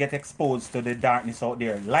 we don't get exposed to the darkness out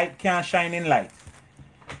there. Light can't shine in light.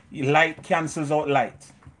 Light cancels out light.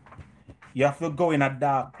 You have to go in a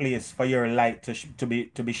dark place for your light to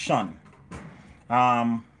be shone.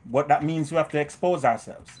 What that means, we have to expose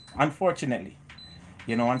ourselves, unfortunately,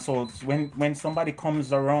 you know. And so when somebody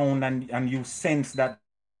comes around and you sense that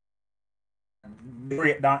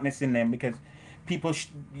great darkness in them, because people,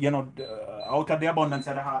 you know, out of the abundance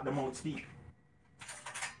of the heart, the mouth speak.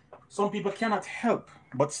 some people cannot help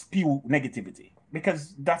but spew negativity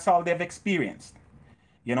because that's all they've experienced,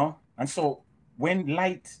 you know? And so when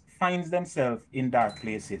light finds themselves in dark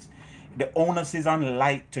places, the onus is on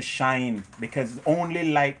light to shine because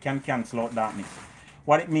only light can cancel out darkness.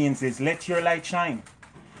 What it means is let your light shine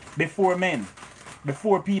before men,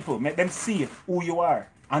 before people. Make them see who you are.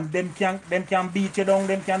 And them can beat you down,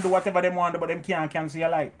 them can do whatever they want, but them can't cancel your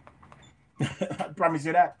light. I promise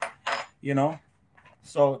you that. You know?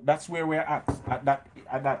 So that's where we're at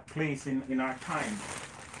that place in our time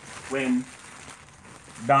when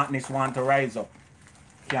darkness want to rise up.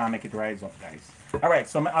 Can't make it rise up, guys. Alright,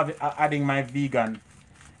 so I'm adding my vegan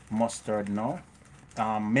mustard now.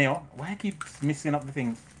 Mayo. Why I keep mixing up the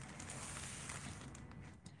things?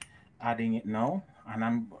 Adding it now,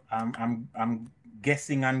 and I'm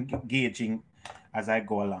guessing and gauging as I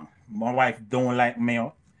go along. My wife don't like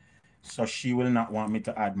mayo, so she will not want me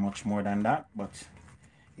to add much more than that, but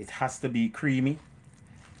it has to be creamy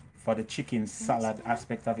for the chicken salad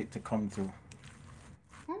aspect of it to come through.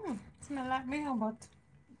 Smell like mayo, but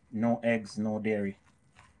no eggs, no dairy.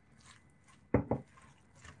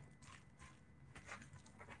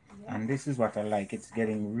 And this is what I like. It's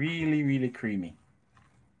getting really, really creamy.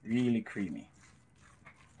 Really creamy.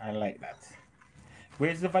 I like that.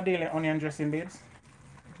 Where's the vanilla onion dressing, babes?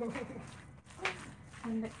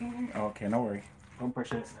 Okay, no worry. Don't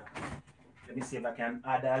pressure it. Let me see if I can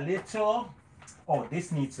add a little. Oh,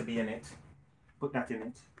 this needs to be in it. Put that in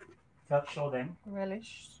it. Show them.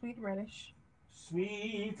 Relish. Sweet relish.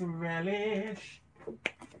 Sweet relish.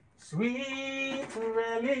 Sweet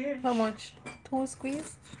relish. How much? 2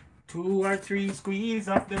 squeeze? 2 or 3 squeeze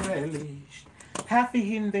of the relish.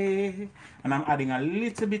 Happy in there. And I'm adding a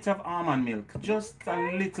little bit of almond milk. Just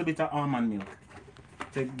a little bit of almond milk.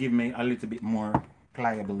 To give me a little bit more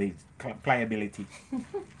pliability.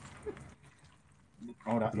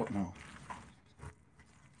 Oh, that look now.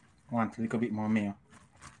 I want a little bit more mayo.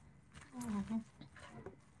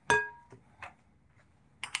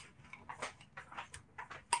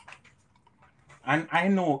 And I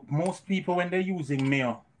know most people when they're using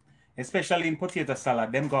mayo, especially in potato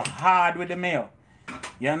salad, them go hard with the mayo.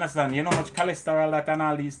 You understand? You know how much cholesterol that and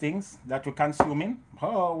all these things that we're consuming?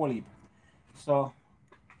 Oh, well, so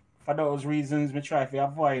for those reasons, we try to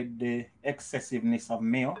avoid the excessiveness of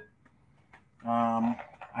mayo. And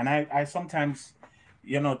I sometimes,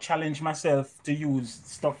 you know, challenge myself to use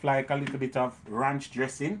stuff like a little bit of ranch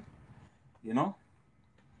dressing, you know,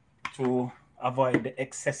 to avoid the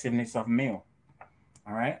excessiveness of mayo.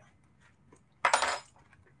 All right.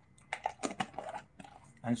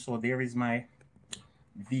 And so there is my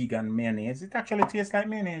vegan mayonnaise. It actually tastes like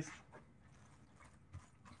mayonnaise.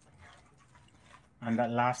 And that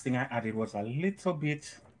last thing I added was a little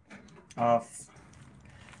bit of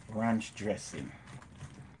ranch dressing.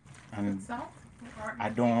 And Salt? I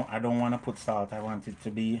don't want to put salt. I want it to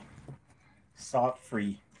be salt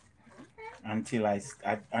free until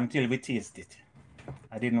until we taste it.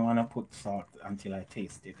 I didn't want to put salt until I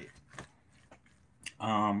tasted it.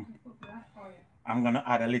 I'm gonna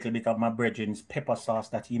add a little bit of my brethren's pepper sauce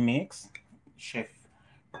that he makes. Chef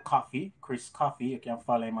Coffee, Chris Coffee. You can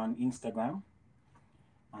follow him on Instagram.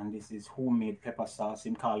 And this is homemade pepper sauce.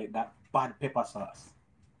 Him call it that bad pepper sauce.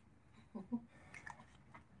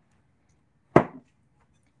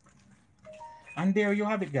 And there you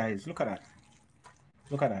have it, guys. Look at that.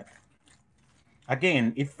 Look at that.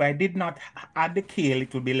 Again, if I did not add the kale,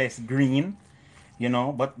 it would be less green, you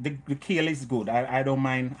know, but the kale is good. I don't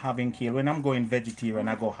mind having kale. When I'm going vegetarian,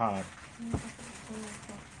 I go hard.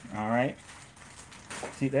 All right.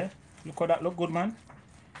 See there? Look how that look good, man.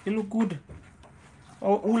 It look good.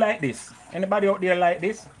 Oh, who like this? Anybody out there like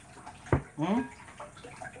this?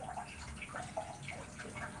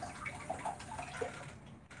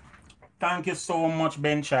 Thank you so much,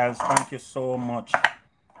 Ben Charles. Thank you so much.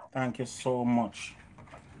 Thank you so much.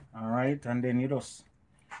 All right, and then you just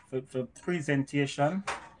for presentation,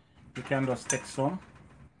 you can just take some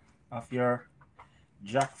of your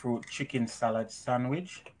jackfruit chicken salad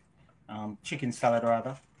sandwich, chicken salad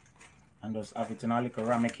rather, and just have it in a little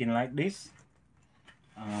ramekin like this.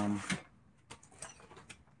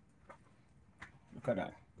 Look at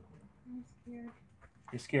that. I'm scared.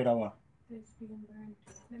 You scared of what? It's being burned.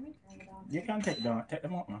 Let me turn it on. You can take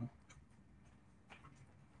them out, man.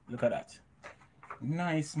 Look at that.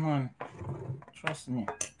 Nice, man. Trust me.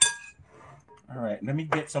 All right, let me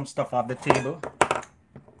get some stuff off the table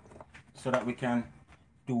so that we can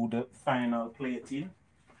do the final plating.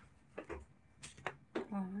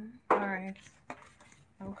 All right.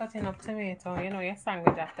 I'm cutting up tomato. You know, your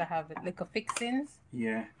sandwich have to have little fixings.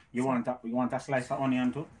 Yeah. You want a slice of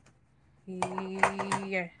onion too?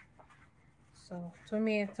 Yeah. So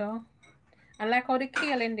tomato. I like how the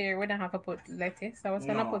kale in there. We don't have to put lettuce. I was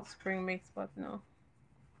gonna No. put spring mix, but no.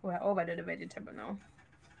 We're over to the vegetable now.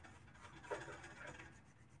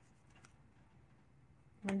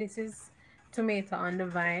 And this is tomato on the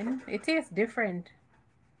vine. It tastes different.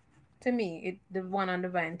 To me, the one on the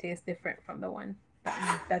vine tastes different from the one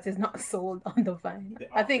that is not sold on the vine.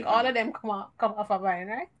 I think all of them come off a vine,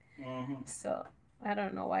 right? Mm-hmm. So I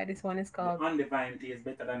don't know why this one is The called on the vine tastes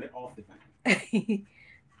better than the off the vine.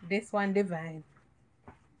 this one divine.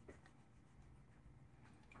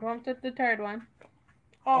 You want to the third one?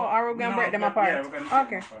 Oh, are we gonna break them apart? Yeah, we're gonna break them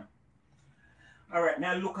Okay. apart. All right,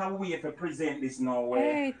 now look how we have to present this now.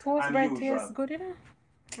 Hey, toast bread unusual. tastes good, you know?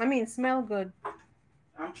 I mean, smell good.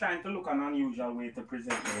 I'm trying to look an unusual way to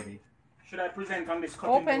present it. Should I present on this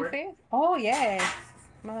cutting Open board? face? Oh, yes.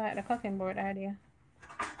 I like the cutting board idea.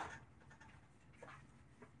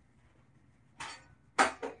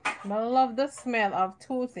 I love the smell of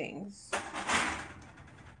two things.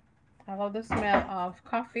 I love the smell of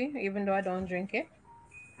coffee, even though I don't drink it.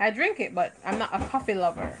 I drink it, but I'm not a coffee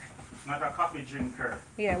lover. Not a coffee drinker.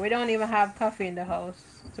 Yeah, we don't even have coffee in the house,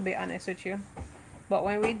 to be honest with you. But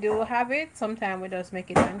when we do have it, sometimes we just make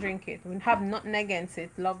it and drink it. We have nothing against it.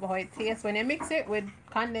 Love how it tastes when you mix it with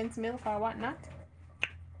condensed milk or whatnot.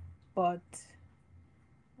 But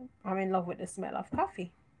I'm in love with the smell of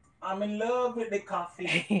coffee. I'm in love with the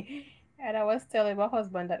coffee. And I was telling my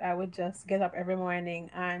husband that I would just get up every morning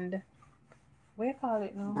and, what do you call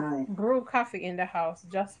it now? Brew coffee in the house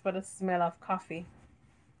just for the smell of coffee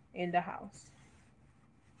in the house.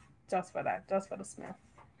 Just for that, just for the smell.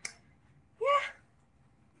 Yeah.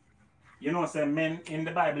 You know, say men in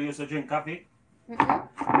the Bible used to drink coffee.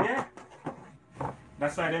 Mm-hmm. Yeah.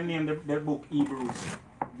 That's why they named the book Hebrews.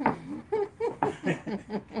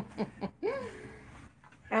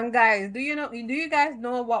 And guys, do you guys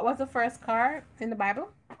know what was the first car in the Bible?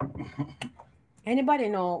 Anybody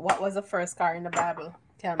know what was the first car in the Bible?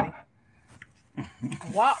 Tell me.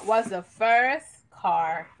 What was the first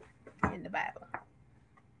car in the Bible?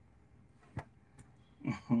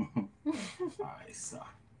 I saw.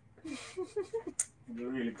 You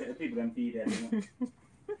really people can feed that, you know?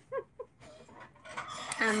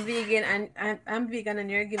 I'm vegan and I'm vegan and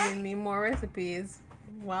you're giving me more recipes.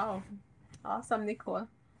 Wow. Awesome, Nicole.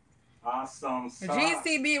 Awesome sauce.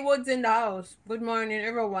 GCB Woods in the house. Good morning,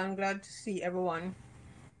 everyone. Glad to see everyone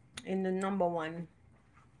in the number one.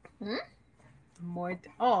 In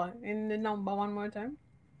the number one more time?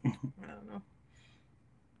 I don't know.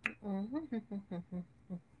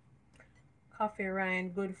 Coffee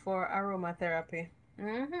rind, good for aromatherapy.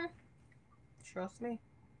 Trust me.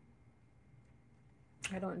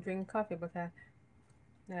 I don't drink coffee, but I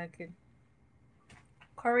like it.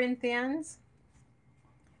 Corinthians.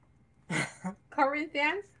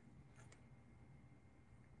 Corinthians.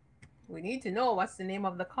 We need to know what's the name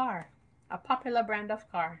of the car. A popular brand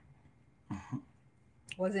of car.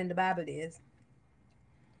 Was in the Bible days.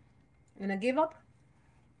 Gonna give up?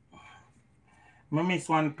 I miss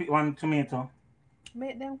one tomato.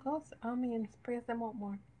 Make them close. I mean, praise them up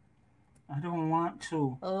more. I don't want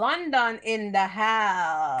to. London in the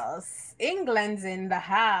house. England's in the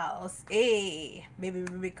house. Hey,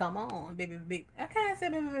 baby, come on. Baby. I can't say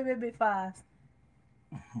baby fast.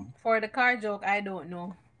 For the car joke, I don't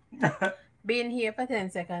know. Been here for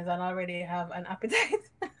 10 seconds and already have an appetite.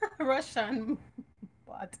 Russian,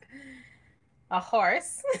 but a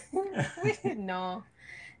horse. We didn't know.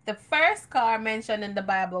 The first car mentioned in the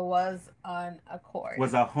Bible was an Accord.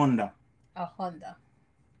 Was a Honda. A Honda.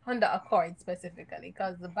 Honda Accord specifically,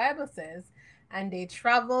 because the Bible says, and they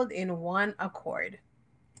traveled in one accord.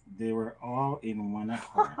 They were all in one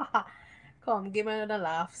accord. Come, give me another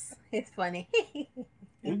laughs. It's funny.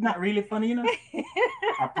 It's not really funny, you know?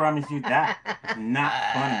 I promise you that. It's not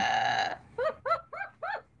funny.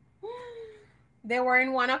 They were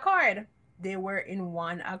in one accord. They were in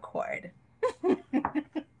one accord.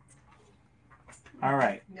 All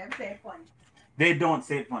right. Them say funny. They don't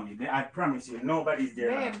say funny. I promise you, nobody's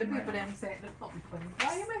there. Babe, the people them say something funny. Why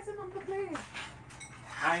are you messing up the plate?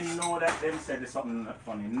 I know that them said something not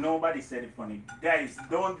funny. Nobody said it funny. Guys,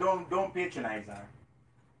 don't patronize her.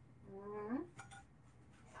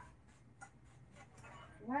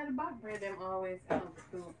 Why the back bread them always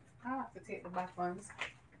too? I have to take the back ones.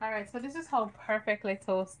 Alright, so this is how perfectly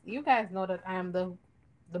toast. You guys know that I am the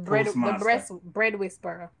bread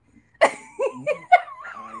whisperer.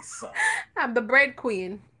 I'm the bread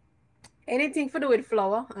queen. Anything to do with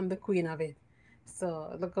flour, I'm the queen of it.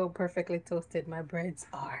 So look how perfectly toasted my breads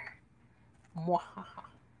are. Mwahaha.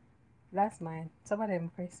 That's mine. Some of them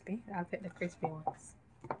crispy. I'll take the crispy ones.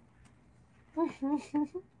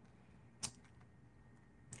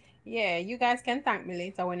 Yeah, you guys can thank me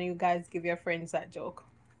later when you guys give your friends that joke.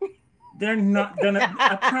 They're not gonna.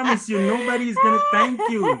 I promise you, nobody's gonna thank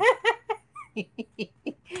you.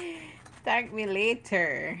 Thank me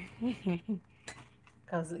later.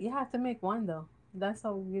 Because you have to make one though. That's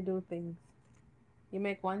how you do things. You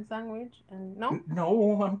make one sandwich and no?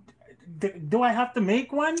 No, do I have to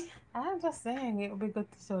make one? I'm just saying it would be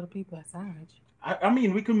good to show the people a sandwich. I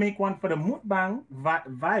mean, we could make one for the mukbang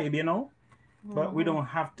vibe, you know, but we Mm-hmm. don't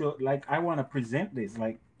have to. Like, I want to present this,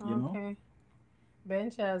 like, you know. Okay.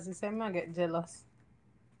 Ben Charles, you say I get jealous.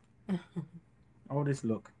 How this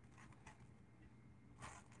look?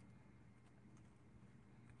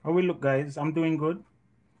 How we look, guys? I'm doing good.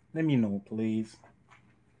 Let me know, please.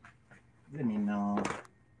 Let me know.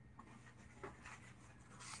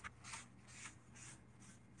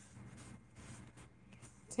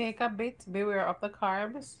 Take a bit, beware of the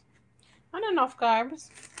carbs. Not enough carbs.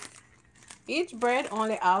 Each bread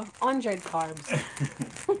only have 100 carbs.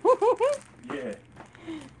 Yeah.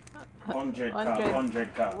 100 100.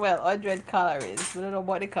 100 carb. Well, 100 calories. We don't know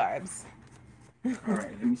about the carbs. All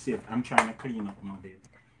right, let me see if I'm trying to clean up my bed.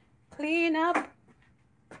 Clean up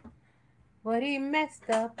what he messed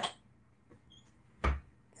up.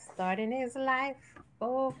 Starting his life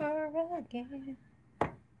over again.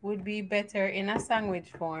 Would be better in a sandwich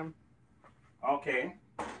form. Okay.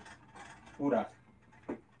 Who that?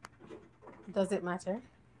 Does it matter?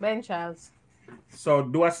 Ben Charles. So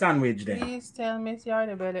do a sandwich then. Please tell Miss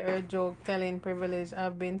Yardie about her joke telling privilege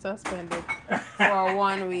I've been suspended for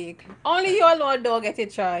 1 week. Only you alone don't get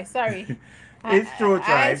it, Troy. Sorry. It's true,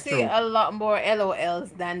 Troy. I It's see true. a lot more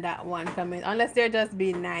LOLs than that one coming. Unless they're just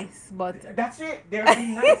being nice. But That's it. They're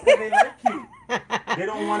being nice because they like you. They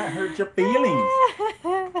don't want to hurt your feelings.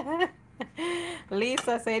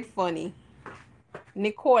 Lisa said funny.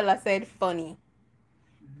 Nicola said funny.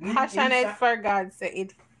 Passionate for God said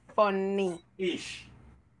it funny. Ish.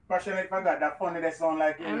 Passionate for God. That funny that sound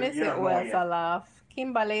like I miss you it don't know well, yet. so laugh.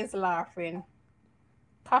 Kimberly is laughing.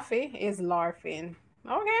 Coffee is laughing.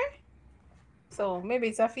 Okay. So maybe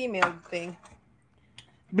it's a female thing.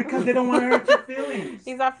 Because they don't want to hurt your feelings.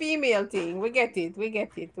 It's a female thing. We get it. We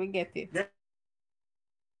get it. We get it.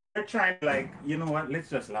 They're trying to, like, you know what? Let's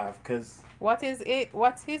just laugh because What is it?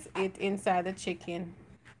 What is it inside the chicken?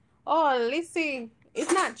 Oh, let's see.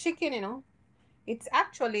 It's not chicken, you know. It's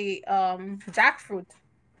actually jackfruit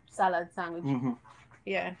salad sandwich.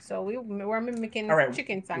 Yeah, so we're making All right,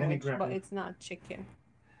 chicken let me sandwich, grab but it. it's not chicken.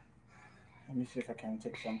 Let me see if I can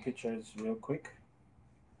take some pictures real quick.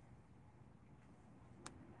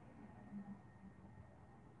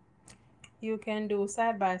 You can do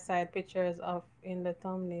side-by-side pictures of in the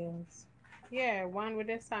thumbnails. Yeah, one with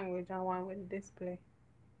the sandwich and one with the display.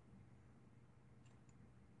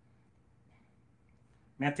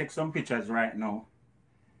 May I take some pictures right now?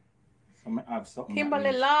 So I have something.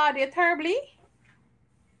 Kimberly, Lord, you terribly.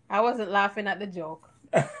 I wasn't laughing at the joke.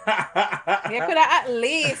 You could have at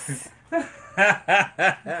least.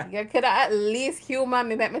 You could have at least humor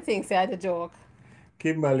me, make me think say the joke.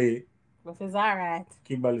 Kimberly. But it's alright.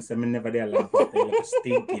 Kimberly said me never dare laugh at the little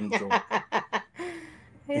stinking joke.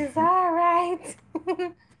 It's alright.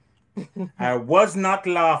 I was not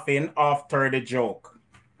laughing after the joke.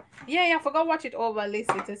 Yeah, I forgot watch it over,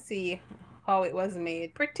 listen to see how it was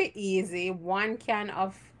made. Pretty easy. 1 can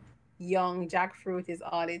of young jackfruit is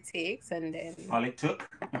all it takes, and then All it took?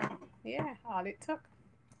 yeah, all it took.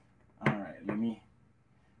 All right,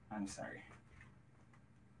 I'm sorry.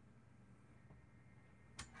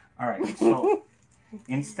 All right, so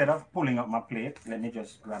instead of pulling up my plate, let me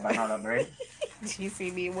just grab another bread.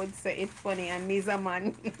 GCB would say it funny and me's a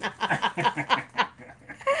man.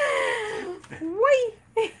 Why?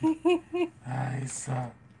 I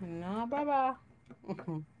saw. No, baba.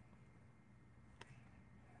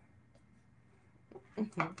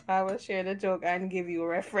 I will share the joke and give you a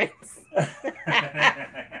reference.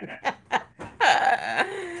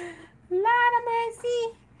 Lord of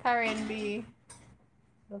mercy. Karen B.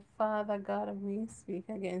 The Father God of me speak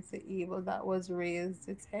against the evil that was raised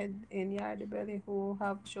its head in Yardie belly, who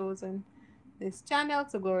have chosen this channel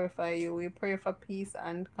to glorify you. We pray for peace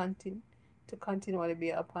and continually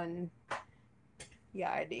be upon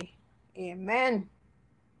Yardie. Amen.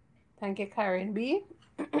 Thank you, Karen B.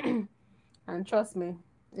 And trust me,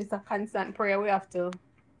 it's a constant prayer we have to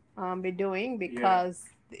be doing because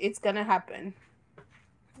it's gonna happen.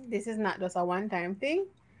 This is not just a one-time thing.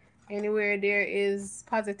 Anywhere there is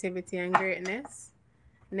positivity and greatness,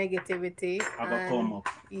 negativity and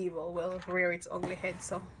evil will rear its ugly head.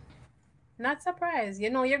 So, not surprised. You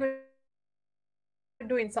know, you're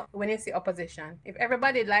doing something when you see opposition. If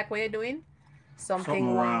everybody like what you're doing,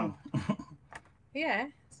 something wrong. Yeah.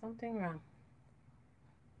 something wrong.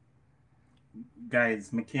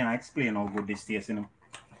 Guys, I can't explain how good this tastes, you know.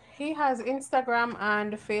 He has Instagram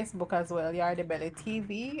and Facebook as well. Yardie Belly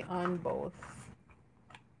TV on both.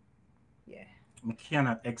 Yeah. I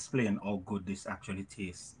cannot explain how good this actually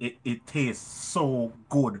tastes. It tastes so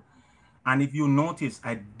good. And if you notice,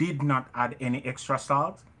 I did not add any extra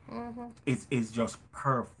salt. It's just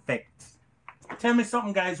perfect. Tell me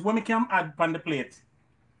something, guys. What we can add on the plate?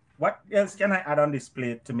 What else can I add on this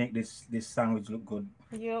plate to make this sandwich look good?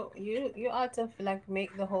 You ought to like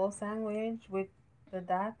make the whole sandwich with the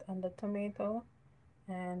that and the tomato,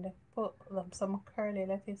 and put some curly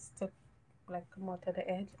lettuce to like come out to the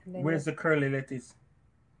edge. And then Where's the curly lettuce?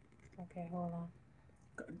 Okay, hold on.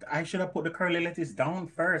 I should have put the curly lettuce down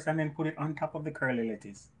first and then put it on top of the curly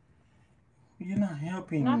lettuce. You're not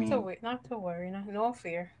helping me. Not to worry, no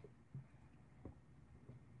fear.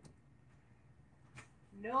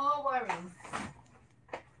 No worries.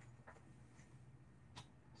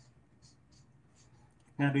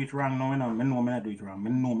 I do it wrong now, I know I do it wrong. I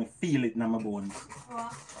know I feel it in my bones.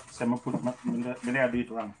 What? So I put I do it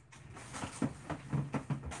wrong.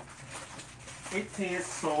 It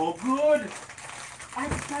tastes so good. I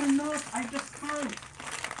cannot. I just can't.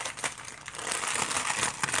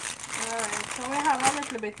 Alright, so we have a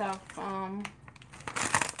little bit of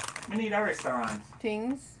We need a restaurant.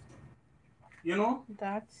 things You know?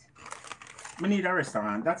 that We need a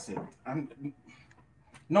restaurant. That's it. And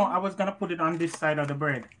no, I was gonna put it on this side of the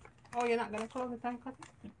bread. Oh, you're not gonna close it and cut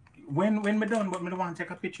it? When we're done, but we want to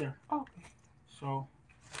take a picture. Okay. So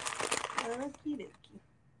Okie dokie.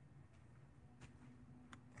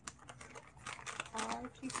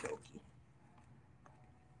 Okie dokie.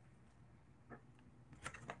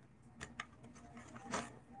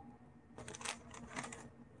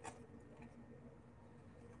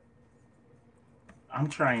 I'm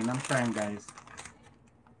trying, guys.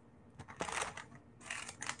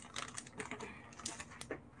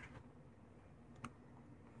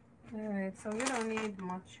 Alright, so you don't need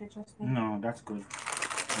much, you just need... No, that's good.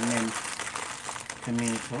 And then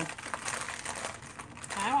tomato.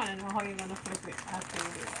 I want to know how you're going to flip it after you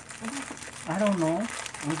do that. I don't know.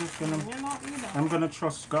 I'm just gonna. You're not either. I'm gonna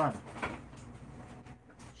trust God.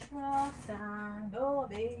 Trust and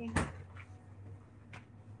obey.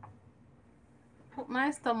 Put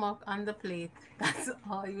my stomach on the plate. That's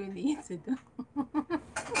all you need to do.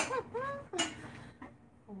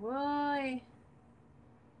 Boy.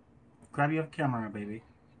 Grab your camera, baby.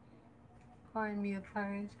 Cornmeal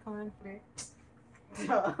porridge, come and play.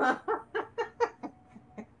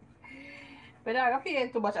 But I don't pay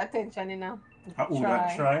too much attention, you know.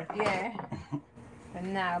 Try? Yeah. But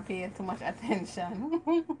now I pay too much attention.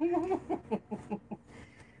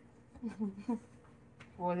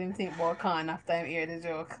 What do you think about corn after I hear the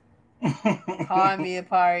joke? Cornmeal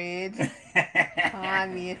porridge,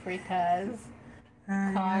 cornmeal fritters,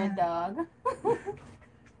 corn dog.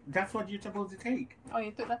 That's what you're supposed to take. Oh,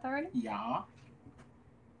 you took that already? Yeah.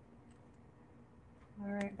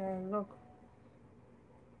 Alright, guys, look.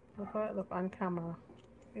 Look on camera.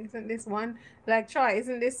 Isn't this one? Like, try,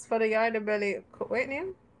 isn't this for the Yardie Belly, wait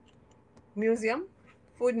name? Museum?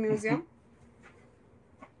 Food museum?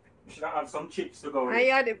 Should I have some chips to go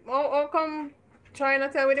with? Oh, come try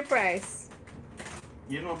not tell me the price.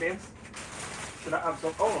 You know, babes? Should I have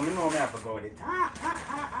some? Oh, you know me have to go with it.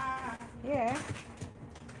 Yeah.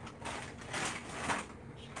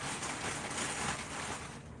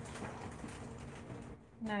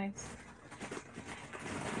 Nice.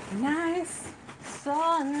 Nice. So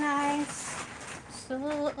nice. So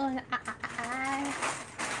nice.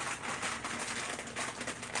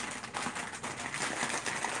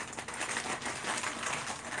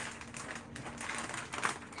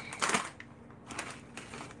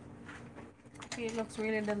 It looks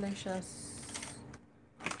really delicious.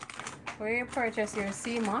 Where you purchase your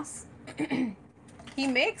sea moss, he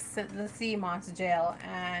makes the sea moss gel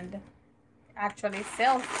and actually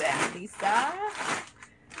sells them. Lisa,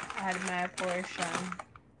 add my portion.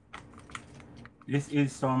 This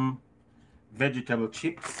is some vegetable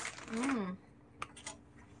chips.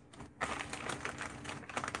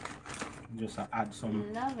 Just add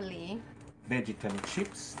some lovely vegetable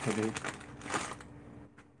chips to the.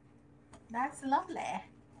 That's lovely.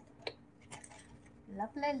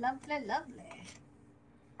 Lovely, lovely, lovely.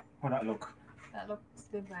 How that look? That looks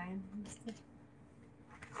divine.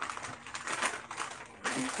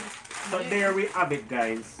 So there we have it,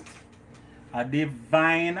 guys. A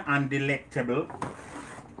divine and delectable,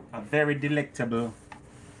 a very delectable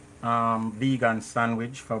vegan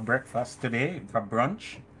sandwich for breakfast today, for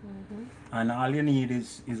brunch. And all you need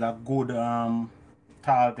is a good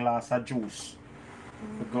tall glass of juice.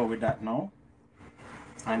 We go with that now.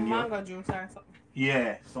 Some mango juice or something.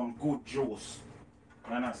 Yeah, some good juice.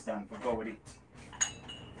 You understand? We go with it.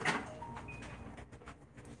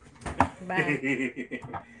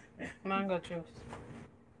 Bam. Mango juice.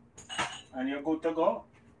 And you're good to go.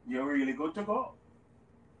 You're really good to go.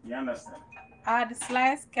 You understand? Add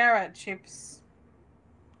sliced carrot chips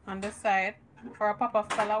on the side for a pop of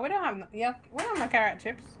color. We don't have we don't have carrot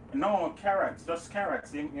chips. No, carrots. Just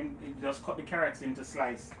carrots. Just cut the carrots into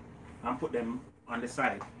slice and put them on the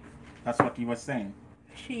side. That's what he was saying.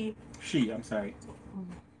 She, I'm sorry.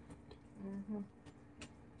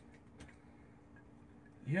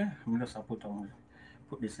 Yeah, I'm just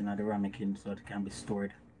put this in the ramekin so it can be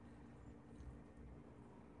stored.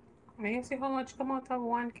 May you see how much come out of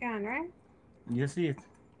one can, right? You see it?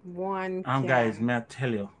 One And can. guys, may I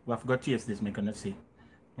tell you, we have got to taste this, me gonna see.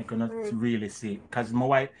 Me gonna really see. Because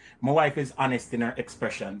my wife is honest in her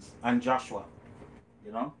expressions. And Joshua,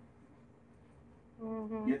 you know?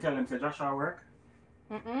 You tell him, say Joshua work?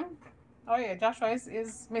 Oh yeah, Joshua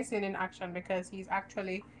is missing in action because he's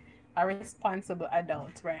actually a responsible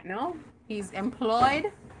adult right now. He's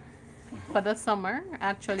employed for the summer,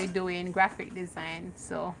 actually doing graphic design.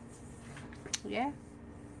 So yeah,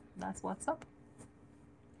 that's what's up.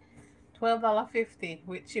 $12.50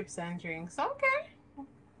 with chips and drinks. Okay.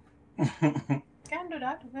 Can do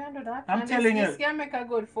that. I'm telling you. This can make a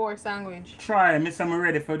good 4 sandwich. Try, I'm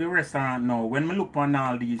ready for the restaurant now. When I look on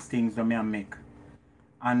all these things that I make,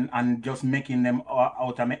 and just making them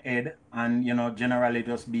out of my head, and you know, generally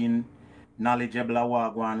just being knowledgeable of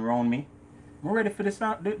what going around me, I'm ready for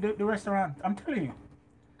the restaurant. I'm telling you.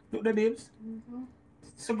 Look, the babes.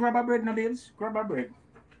 So grab a bread now, babes. Grab a bread.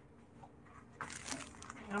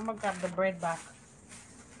 I'm gonna grab the bread back.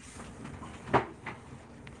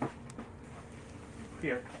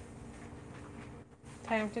 Here.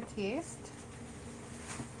 Time to taste.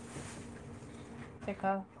 Take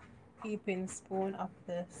a heaping spoon of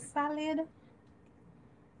the salad.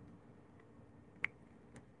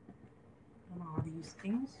 And all these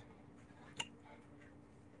things.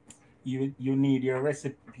 You need your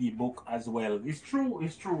recipe book as well. It's true.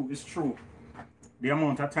 The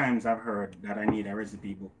amount of times I've heard that I need a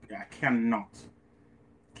recipe book, I cannot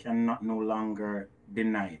no longer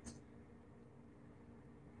deny it.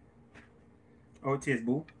 How it is,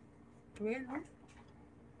 boo? Yeah.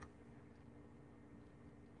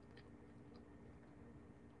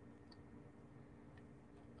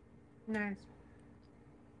 Nice.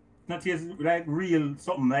 Not taste like real,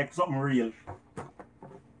 something real.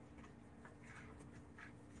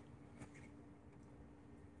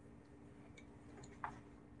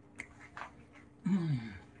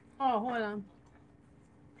 Oh, hold on.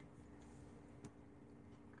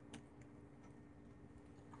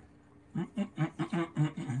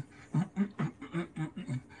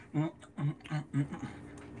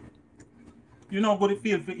 You know what it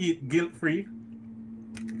feels to eat guilt-free?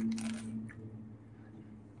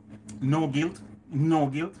 No guilt.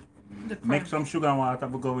 Make some sugar and water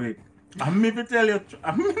to go with it. I'm me to tell you.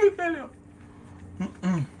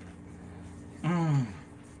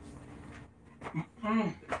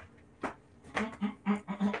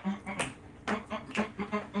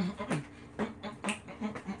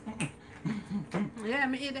 Yeah,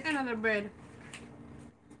 me eat the end of the bread.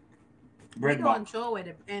 Bread we don't show where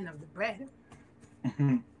the end of the bread.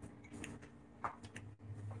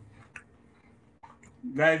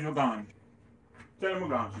 Guys, we're gone. Tell them we're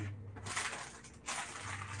gone.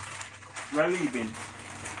 We're leaving.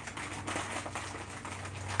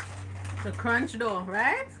 The crunch though,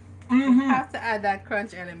 right? You have to add that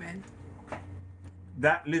crunch element.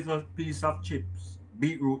 That little piece of chips,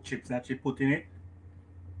 beetroot chips that you put in it,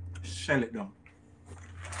 shell it down.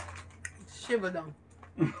 Shiver down.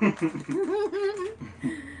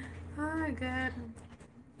 Oh my god.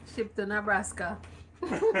 Ship to Nebraska.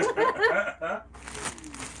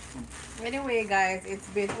 Anyway, guys, it's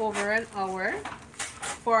been over an hour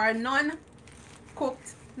for a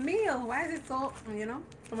non-cooked meal. Why is it so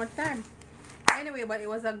much time? Anyway, but it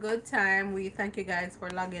was a good time. We thank you guys for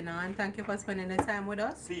logging on. Thank you for spending the time with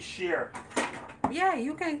us. Please share. Yeah,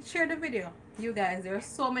 you can share the video. You guys, there are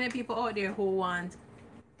so many people out there who want,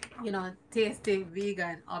 tasty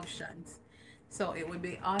vegan options. So it would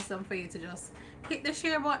be awesome for you to just hit the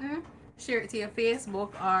share button, share it to your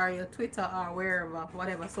Facebook or your Twitter or wherever,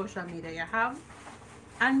 whatever social media you have.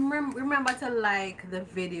 And remember to like the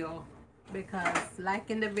video, because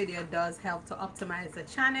liking the video does help to optimize the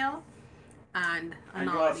channel. And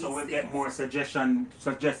you also will get more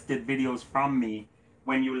suggested videos from me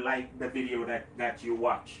when you like the video that you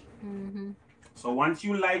watch. So once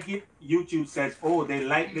you like it, YouTube says, oh, they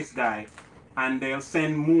like this guy. and they'll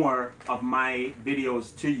send more of my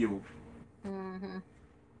videos to you.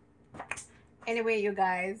 Anyway, you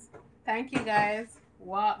guys, thank you guys.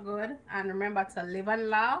 Walk good, and remember to live and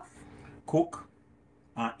laugh, cook,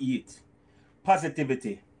 and eat.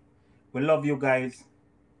 Positivity. We love you guys.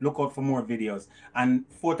 Look out for more videos. And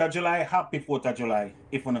 4th of July, happy 4th of July.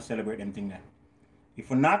 If you want to celebrate them thing there. If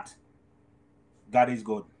you're not, God is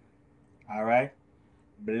good. Alright?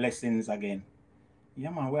 Blessings again. Yeah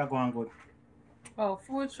man, we are going good. Oh,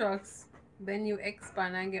 food trucks. Then you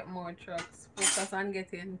expand and get more trucks. Focus on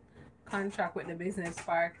getting contract with the business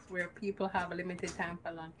parks where people have a limited time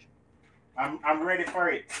for lunch. I'm ready for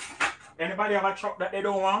it. Anybody have a truck that they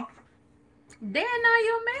don't want? Dana,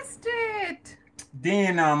 you missed it.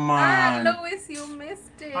 Dana, man. Ah, Louis, you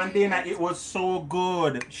missed it. And Dana, it was so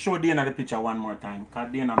good. Show Dana the picture one more time,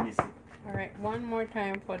 because Dana missed it. Alright, one more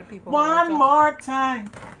time for the people. One more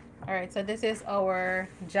time. Alright, so this is our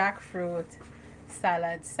jackfruit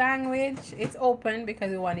salad sandwich. It's open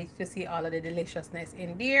because we wanted to see all of the deliciousness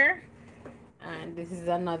in there. And this is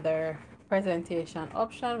another presentation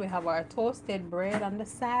option. We have our toasted bread on the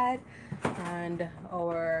side and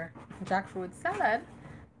our jackfruit salad,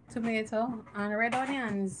 tomato and red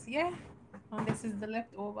onions. Yeah, and this is the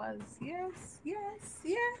leftovers. Yes, yes,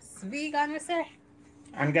 yes, vegan, we say.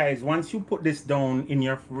 And guys, once you put this down in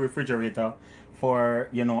your refrigerator for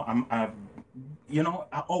an hour,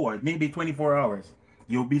 maybe 24 hours,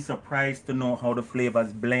 you'll be surprised to know how the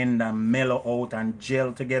flavors blend and mellow out and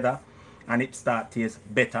gel together, and it start taste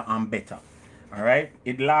better and better. All right,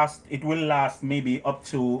 it will last maybe up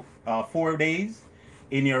to 4 days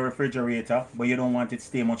in your refrigerator, but you don't want it to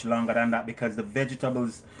stay much longer than that because the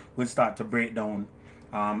vegetables will start to break down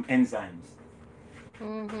enzymes.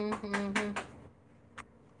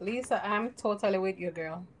 Lisa, I'm totally with you,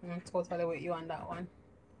 girl. I'm totally with you on that one.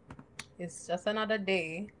 It's just another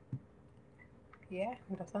day. Yeah,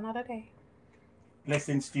 just another day.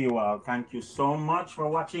 Blessings to you all. Thank you so much for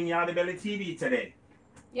watching Yardie Belly TV today.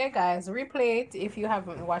 Yeah, guys, replay it if you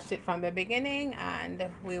haven't watched it from the beginning, and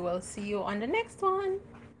we will see you on the next one.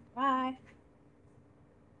 Bye.